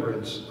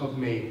remembrance of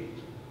me."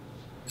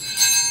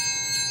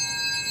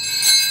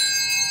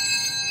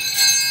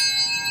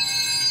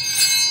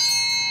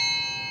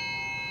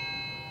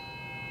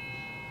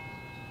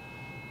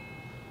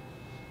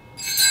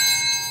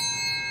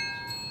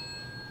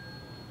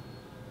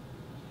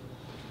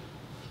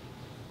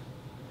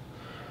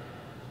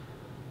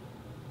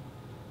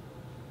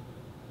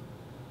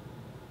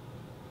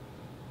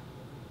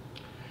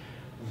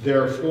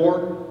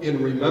 Therefore,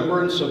 in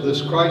remembrance of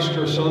this Christ,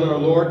 your Son, our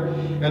Lord,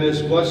 and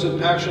his blessed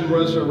passion,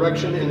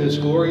 resurrection, and his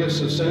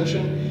glorious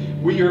ascension,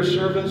 we, your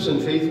servants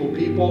and faithful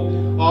people,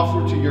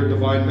 offer to your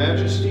divine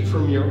majesty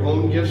from your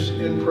own gifts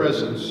and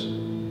presents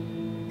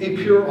a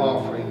pure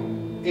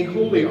offering, a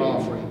holy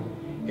offering,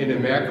 an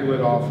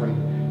immaculate offering,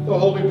 the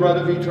holy bread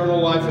of eternal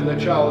life and the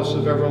chalice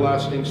of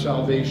everlasting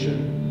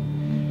salvation.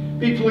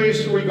 Be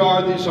pleased to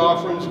regard these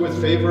offerings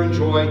with favor and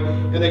joy,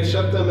 and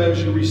accept them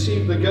as you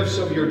receive the gifts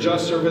of your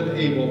just servant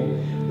Abel,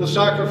 the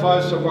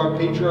sacrifice of our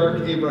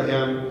patriarch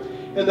Abraham,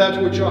 and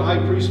that which your high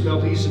priest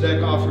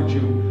Melchizedek offered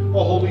you,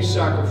 a holy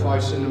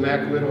sacrifice and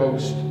immaculate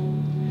host.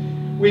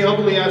 We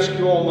humbly ask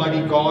you,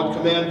 Almighty God,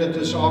 command that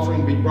this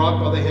offering be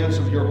brought by the hands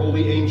of your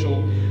holy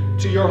angel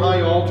to your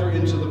high altar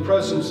into the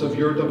presence of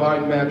your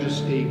divine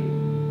majesty,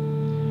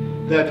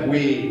 that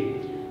we,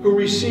 who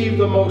receive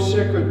the most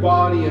sacred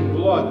body and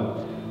blood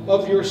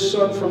of your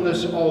Son from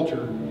this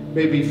altar,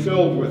 may be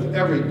filled with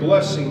every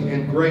blessing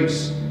and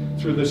grace,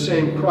 through the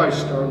same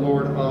Christ our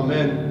Lord.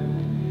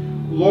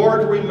 Amen.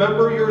 Lord,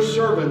 remember your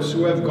servants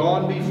who have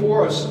gone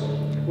before us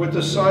with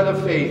the sign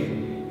of faith,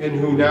 and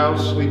who now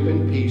sleep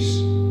in peace.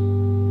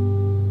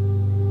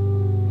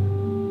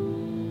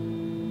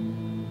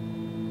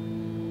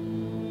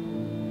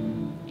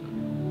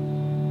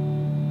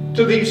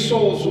 To these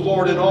souls,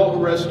 Lord, and all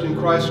who rest in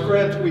Christ,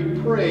 grant, we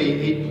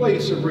pray, a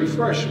place of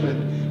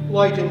refreshment,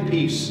 light, and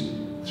peace,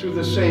 through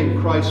the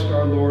same Christ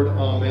our Lord.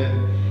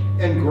 Amen.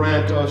 And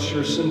grant us,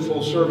 your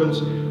sinful servants,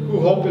 who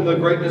hope in the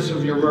greatness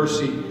of your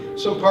mercy,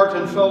 some part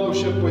in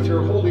fellowship with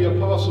your holy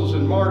apostles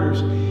and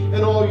martyrs,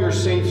 and all your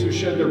saints who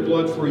shed their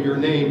blood for your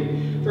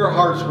name. Their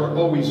hearts were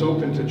always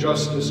open to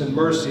justice and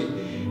mercy,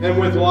 and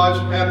with lives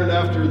patterned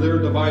after their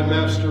divine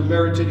master,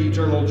 merited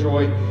eternal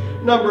joy.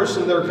 Number us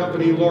in their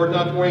company, Lord,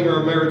 not weighing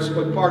our merits,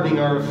 but pardoning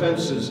our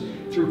offenses,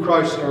 through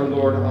Christ our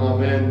Lord.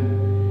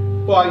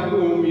 Amen. By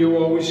whom you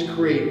always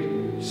create,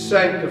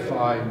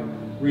 sanctify,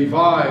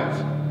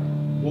 revive,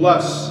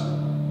 bless,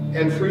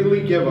 and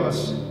freely give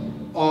us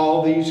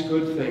all these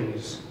good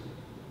things.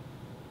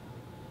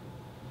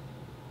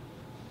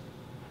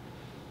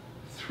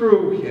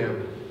 Through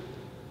him,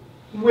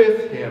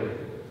 with him,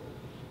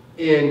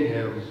 in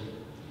him.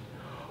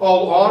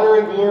 All honor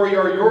and glory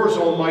are yours,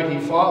 Almighty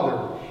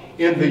Father,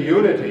 in the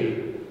unity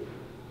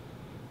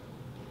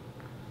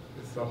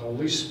with the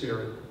Holy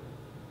Spirit.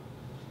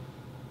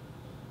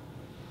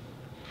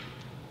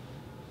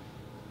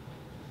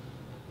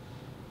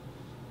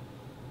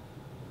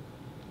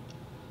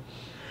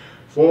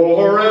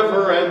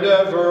 Forever and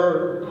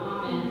ever.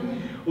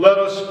 Amen. Let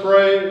us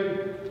pray.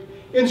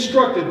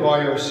 Instructed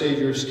by our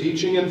Savior's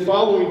teaching and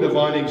following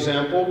divine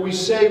example, we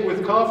say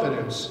with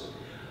confidence,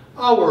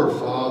 Our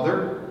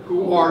Father,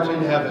 who art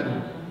in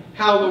heaven,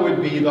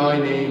 hallowed be thy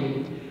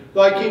name.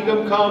 Thy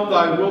kingdom come,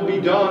 thy will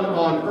be done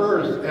on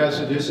earth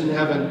as it is in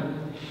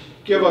heaven.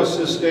 Give us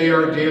this day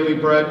our daily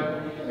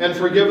bread, and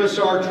forgive us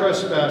our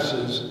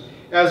trespasses,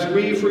 as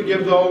we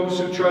forgive those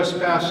who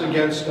trespass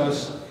against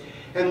us.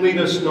 And lead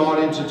us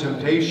not into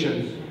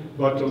temptation,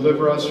 but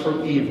deliver us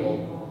from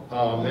evil.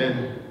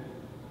 Amen.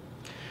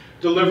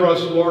 Deliver us,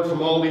 Lord,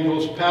 from all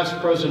evils, past,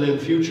 present, and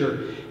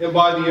future, and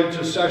by the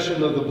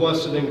intercession of the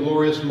blessed and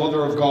glorious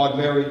Mother of God,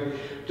 Mary,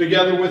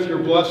 together with your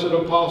blessed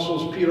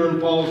apostles, Peter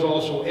and Paul,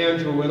 also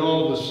Andrew, and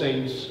all the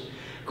saints,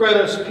 grant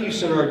us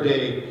peace in our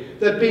day,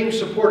 that being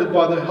supported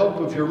by the help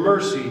of your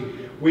mercy,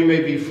 we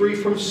may be free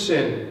from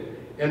sin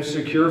and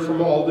secure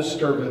from all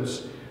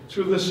disturbance,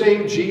 through the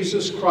same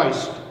Jesus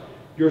Christ,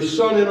 your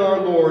Son and our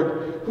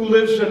Lord, who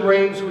lives and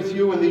reigns with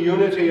you in the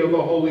unity of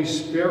the Holy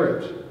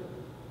Spirit,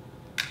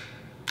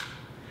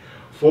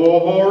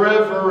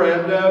 forever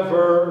and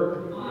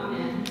ever.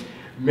 Amen.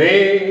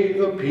 May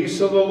the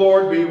peace of the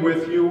Lord be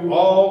with you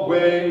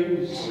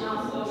always. And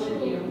also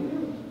with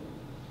you.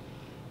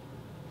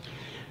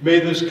 May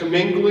this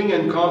commingling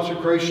and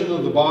consecration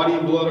of the body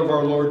and blood of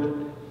our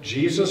Lord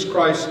Jesus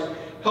Christ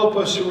help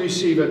us to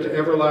receive it to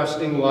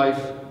everlasting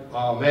life.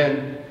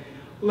 Amen.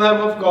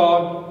 Lamb of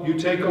God, you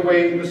take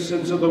away the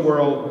sins of the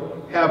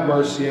world, have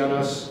mercy on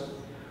us.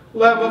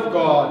 Lamb of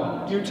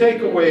God, you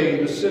take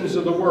away the sins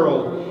of the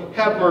world,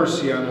 have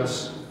mercy on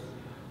us.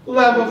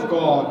 Lamb of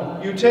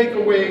God, you take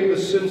away the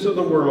sins of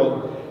the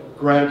world,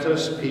 grant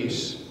us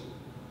peace.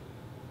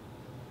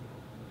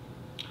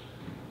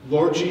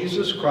 Lord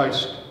Jesus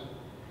Christ,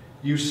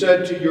 you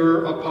said to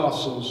your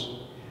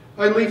apostles,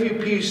 I leave you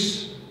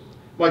peace,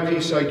 my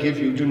peace I give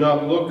you. Do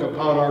not look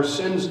upon our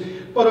sins,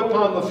 but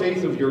upon the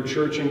faith of your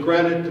church, and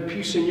grant it the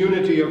peace and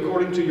unity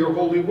according to your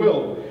holy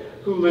will,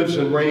 who lives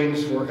and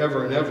reigns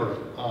forever and ever.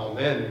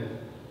 Amen.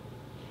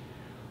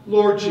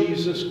 Lord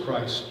Jesus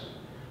Christ,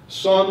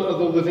 Son of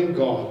the living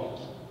God,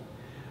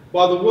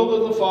 by the will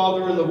of the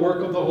Father and the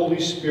work of the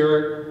Holy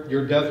Spirit,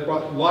 your death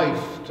brought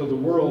life to the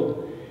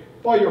world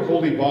by your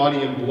holy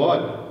body and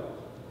blood.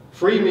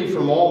 Free me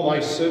from all my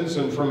sins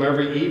and from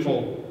every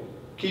evil.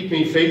 Keep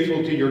me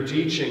faithful to your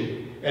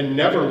teaching, and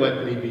never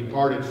let me be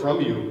parted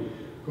from you,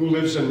 who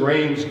lives and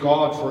reigns,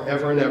 God,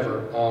 forever and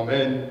ever.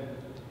 Amen.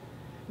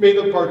 May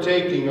the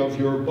partaking of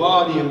your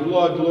body and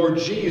blood, Lord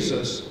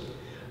Jesus,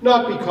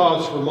 not be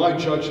cause for my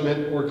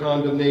judgment or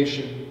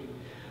condemnation,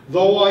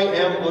 though I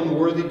am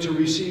unworthy to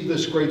receive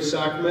this great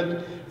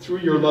sacrament, through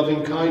your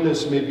loving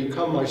kindness may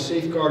become my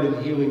safeguard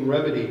and healing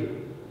remedy.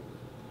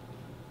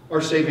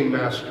 Our saving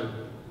Master,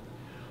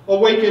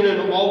 awaken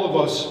in all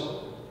of us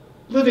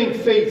living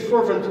faith,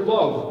 fervent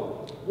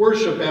love,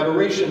 worship,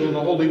 adoration, and a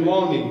holy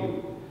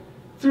longing.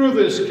 Through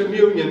this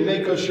communion,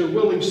 make us your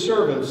willing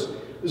servants,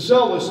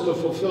 zealous to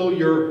fulfill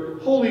your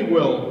holy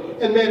will,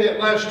 and may at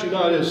last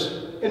unite us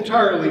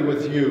entirely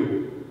with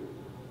you,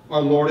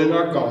 our Lord and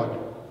our God.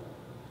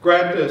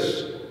 Grant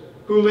this,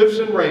 who lives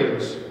and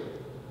reigns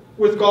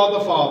with God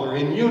the Father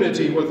in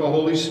unity with the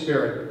Holy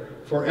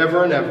Spirit,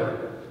 forever and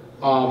ever.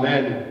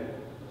 Amen.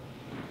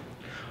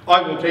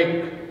 I will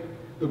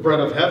take the bread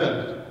of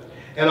heaven,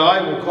 and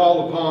I will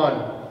call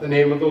upon the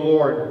name of the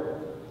Lord.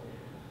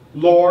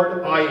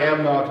 Lord, I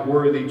am not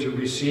worthy to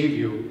receive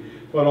you,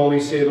 but only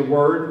say the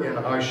word, and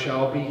I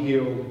shall be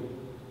healed.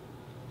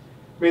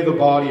 May the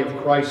body of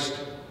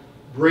Christ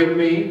bring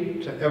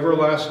me to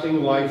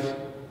everlasting life.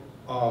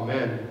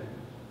 Amen.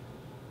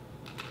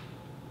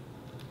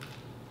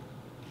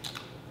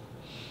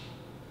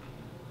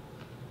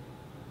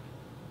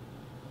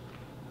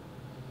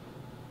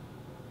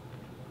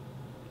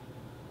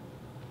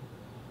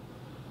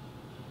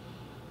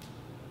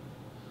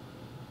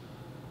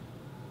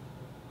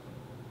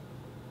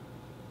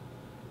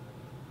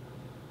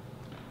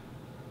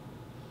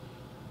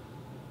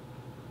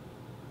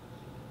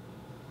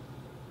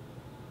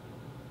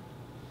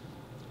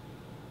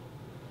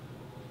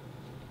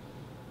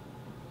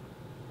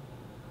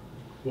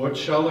 What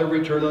shall I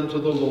return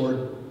unto the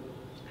Lord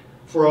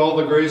for all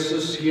the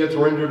graces he hath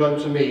rendered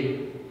unto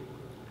me?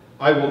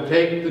 I will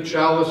take the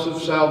chalice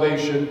of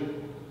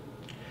salvation,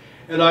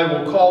 and I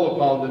will call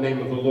upon the name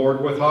of the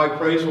Lord. With high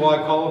praise will I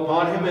call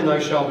upon him, and I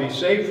shall be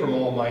saved from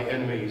all my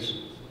enemies.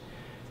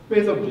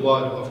 May the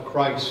blood of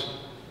Christ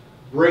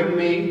bring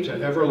me to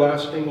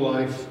everlasting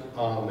life.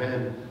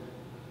 Amen.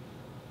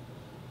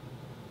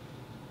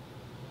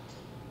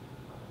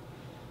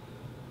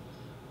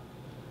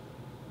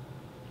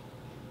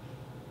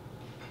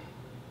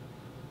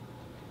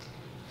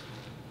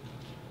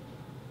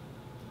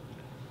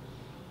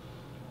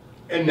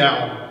 And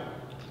now,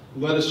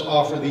 let us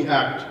offer the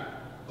act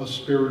of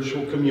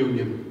spiritual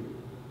communion.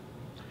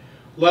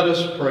 Let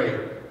us pray.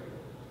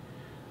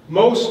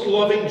 Most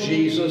loving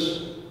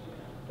Jesus,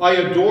 I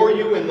adore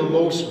you in the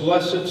most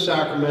blessed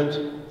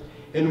sacrament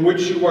in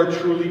which you are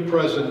truly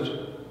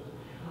present.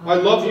 I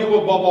love you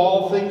above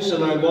all things,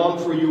 and I long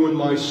for you in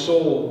my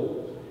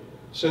soul.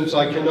 Since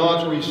I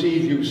cannot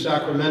receive you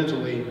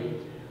sacramentally,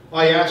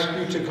 I ask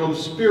you to come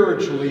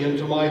spiritually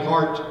into my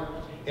heart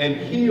and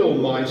heal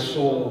my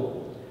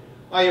soul.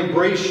 I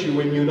embrace you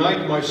and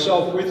unite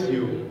myself with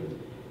you.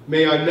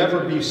 May I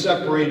never be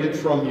separated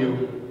from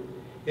you.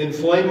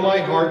 Inflame my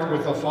heart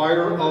with the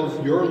fire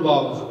of your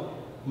love,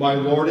 my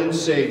Lord and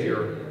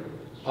Savior.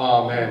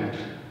 Amen.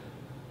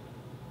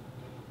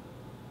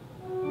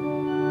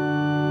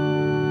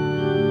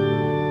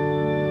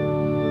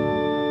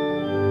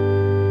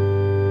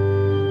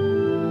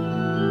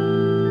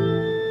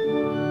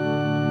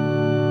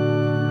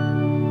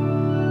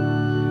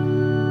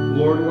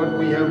 Lord, what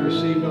we have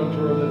received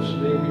unto our lips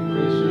today, we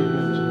receive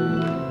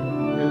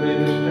mentally. And may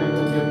this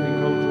temple gift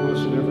become to us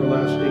an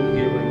everlasting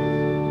healing.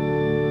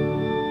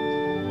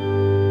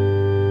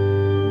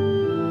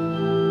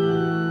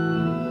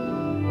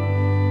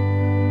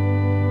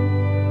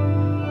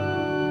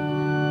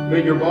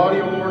 May your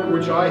body, O Lord,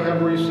 which I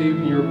have received,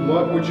 and your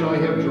blood, which I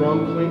have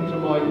drunk, cling to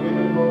my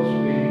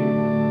innermost being,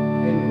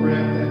 and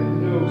grant that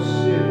no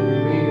sin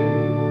remain in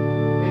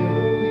me, and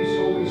whom these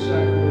holy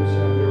sacraments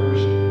have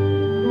nourished,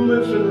 who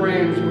lives and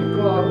reigns with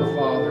God the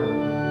Father,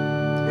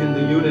 in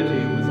the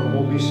unity with the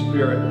Holy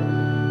Spirit,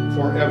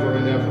 forever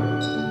and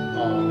ever.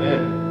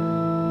 Amen.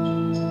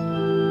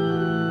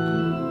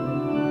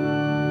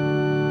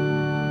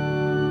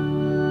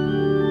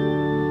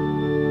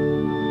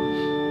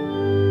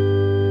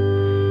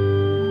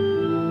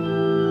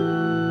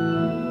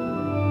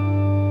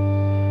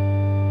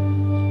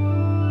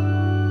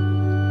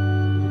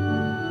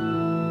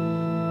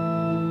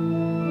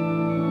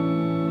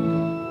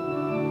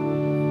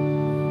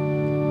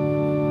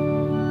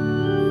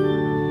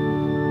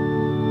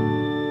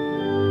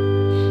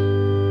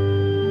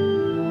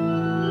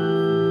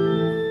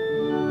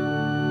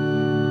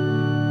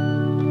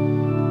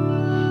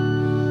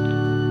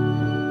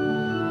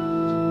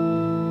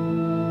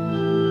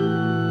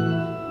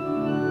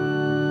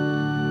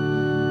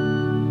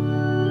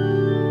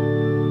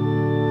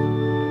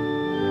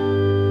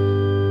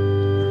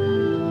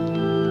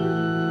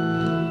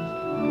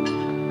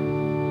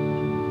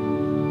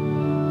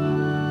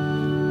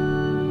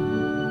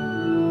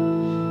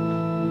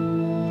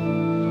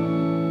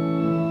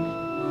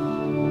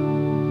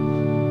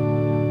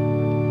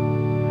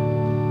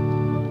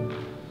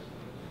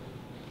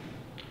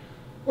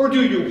 Or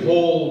do you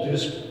hold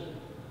his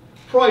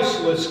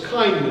priceless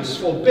kindness,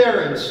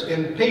 forbearance,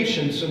 and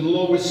patience in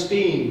low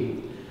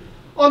esteem,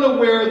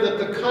 unaware that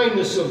the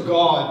kindness of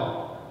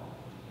God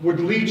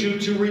would lead you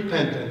to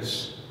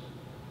repentance?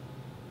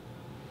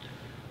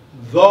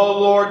 The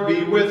Lord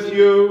be with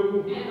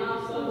you. And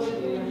also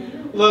with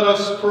you. Let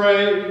us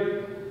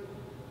pray.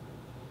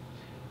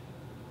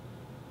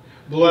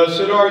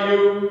 Blessed are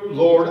you,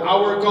 Lord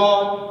our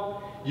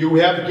God. You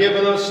have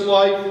given us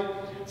life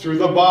through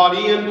the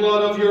body and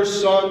blood of your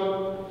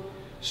Son.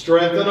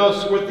 Strengthen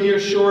us with the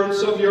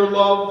assurance of your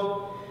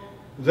love,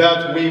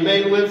 that we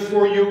may live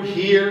for you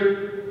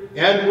here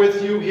and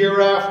with you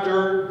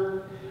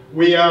hereafter.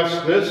 We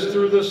ask this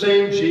through the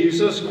same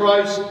Jesus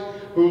Christ,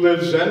 who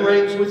lives and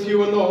reigns with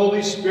you in the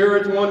Holy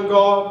Spirit, one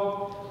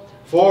God,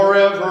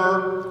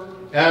 forever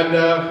and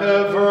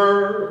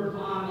ever.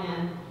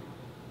 Amen.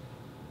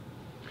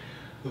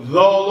 The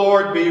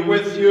Lord be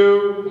with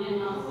you.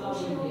 And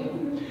also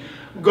with you.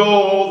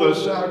 Go, the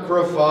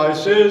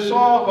sacrifice is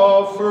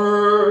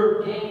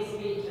offered. Thanks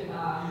be to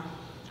God.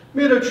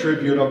 May the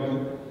tribute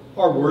of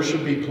our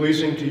worship be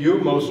pleasing to you,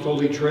 most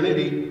holy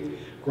Trinity.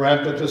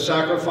 Grant that the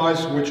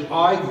sacrifice which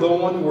I,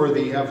 though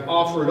unworthy, have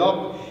offered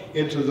up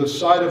into the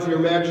sight of your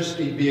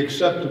majesty be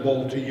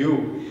acceptable to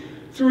you.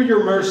 Through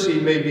your mercy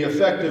may be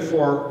effective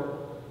for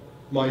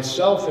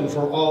myself and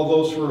for all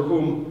those for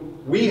whom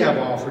we have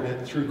offered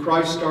it. Through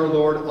Christ our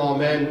Lord.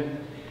 Amen.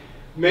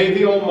 May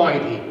the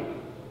Almighty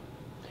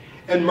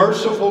and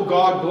merciful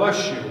God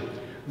bless you,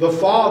 the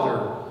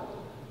Father,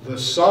 the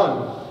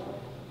Son,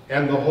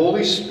 and the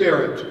Holy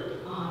Spirit.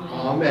 Amen.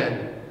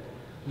 Amen.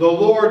 The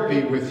Lord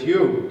be with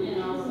you.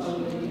 And also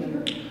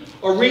with you.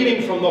 A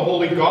reading from the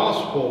Holy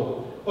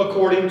Gospel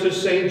according to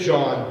St.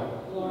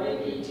 John. Glory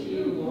be to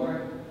you,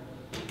 Lord.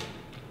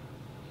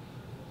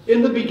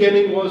 In the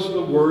beginning was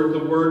the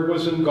Word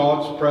was in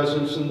God's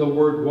presence, and the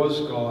Word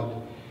was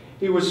God.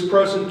 He was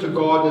present to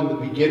God in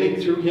the beginning.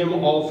 Through him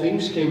all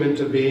things came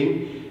into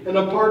being, and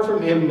apart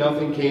from him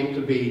nothing came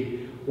to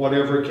be.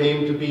 Whatever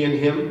came to be in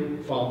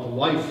him found the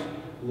life.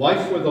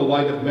 Life were the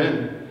light of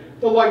men.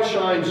 The light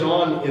shines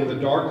on in the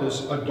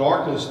darkness, a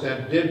darkness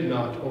that did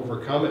not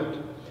overcome it.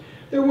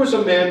 There was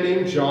a man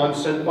named John,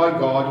 sent by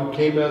God, who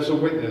came as a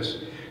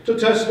witness, to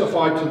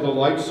testify to the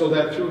light, so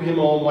that through him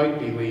all might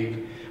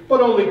believe.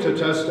 But only to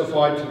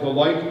testify to the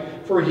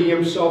light, for he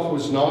himself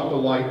was not the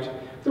light.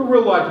 The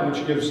real light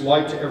which gives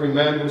light to every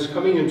man was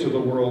coming into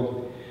the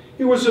world.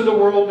 He was in the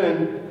world,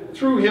 and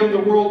through him the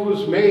world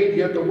was made,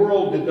 yet the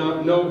world did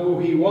not know who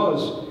he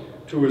was.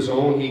 To his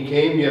own he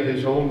came, yet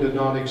his own did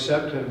not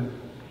accept him.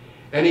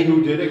 Any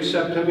who did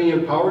accept him, he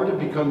empowered to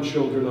become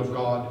children of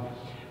God.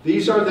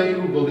 These are they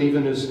who believe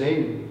in his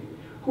name,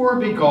 who are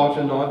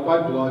begotten not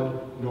by blood,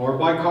 nor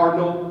by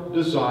carnal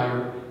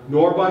desire,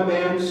 nor by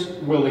man's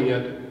willing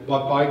it,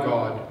 but by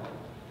God.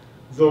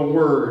 The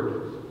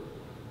Word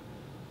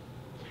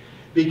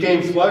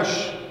became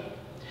flesh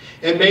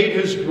and made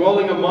his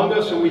dwelling among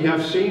us, and we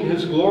have seen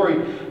his glory,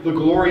 the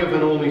glory of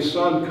an only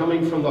Son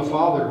coming from the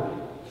Father,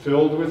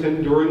 filled with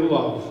enduring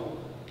love.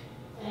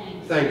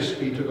 Thanks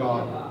be to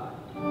God.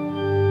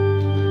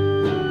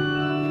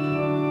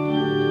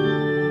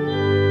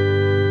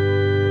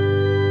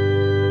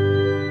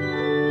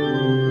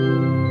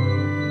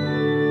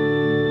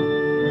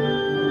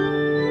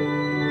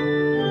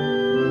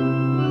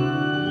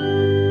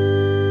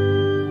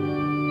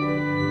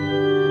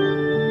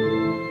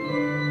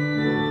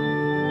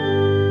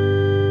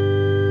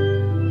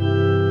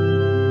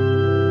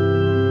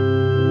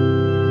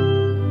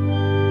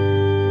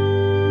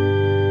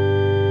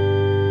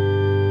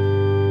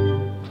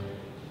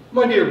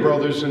 My dear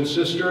brothers and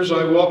sisters,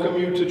 I welcome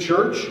you to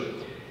church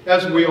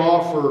as we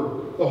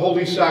offer the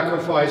holy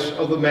sacrifice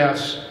of the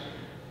Mass,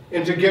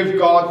 and to give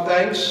God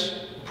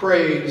thanks,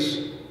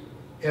 praise,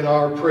 and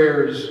our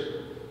prayers.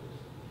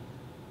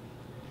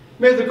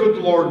 May the good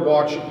Lord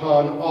watch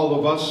upon all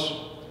of us,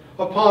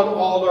 upon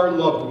all our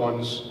loved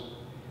ones,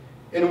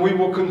 and we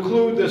will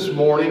conclude this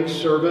morning's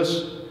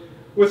service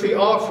with the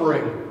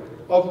offering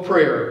of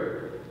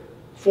prayer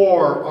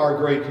for our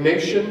great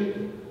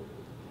nation,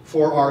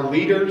 for our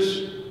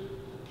leaders,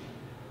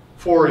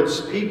 for its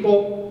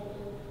people,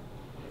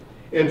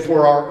 and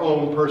for our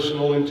own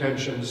personal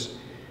intentions.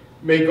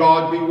 May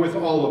God be with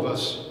all of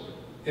us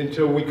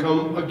until we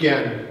come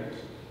again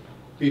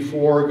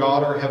before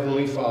God our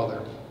Heavenly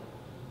Father.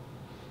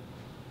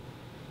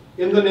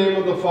 In the name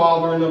of the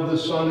Father, and of the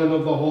Son, and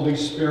of the Holy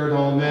Spirit,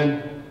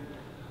 amen.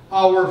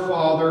 Our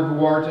Father,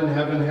 who art in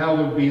heaven,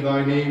 hallowed be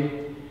thy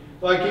name.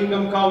 Thy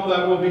kingdom come,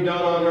 thy will be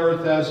done on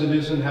earth as it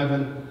is in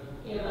heaven.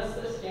 Give us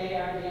this day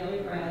our daily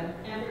bread,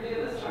 and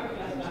forgive us our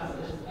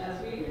trespasses,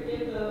 as we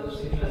forgive those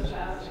who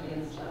trespass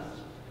against us.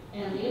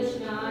 And lead us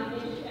not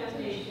into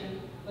temptation,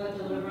 but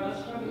deliver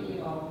us from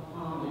evil.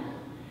 Amen.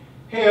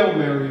 Hail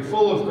Mary,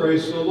 full of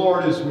grace, the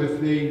Lord is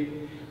with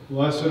thee.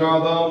 Blessed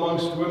art thou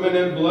amongst women,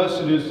 and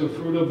blessed is the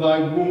fruit of thy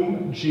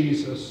womb,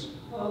 Jesus.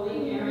 Holy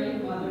Mary,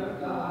 Mother of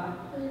God,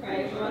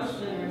 pray for us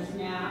sinners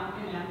now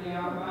and at the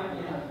hour of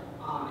our death.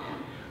 Amen.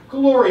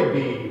 Glory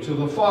be to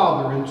the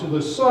Father, and to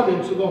the Son,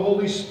 and to the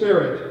Holy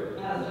Spirit.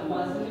 As it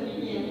was in the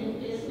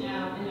beginning, is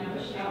now, and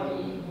ever shall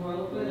be,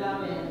 world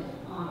without end.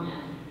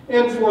 Amen.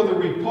 And for the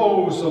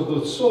repose of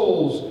the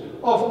souls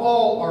of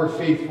all our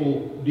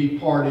faithful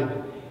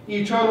departed,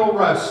 eternal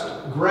rest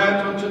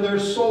grant unto their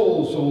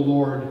souls, O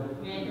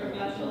Lord. May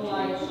perpetual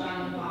light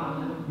shine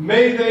upon them.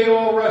 May they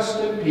all rest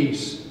in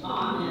peace.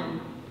 Amen.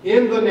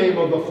 In the name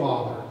of the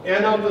Father,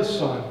 and of the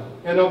Son,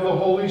 and of the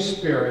Holy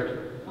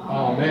Spirit.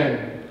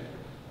 Amen.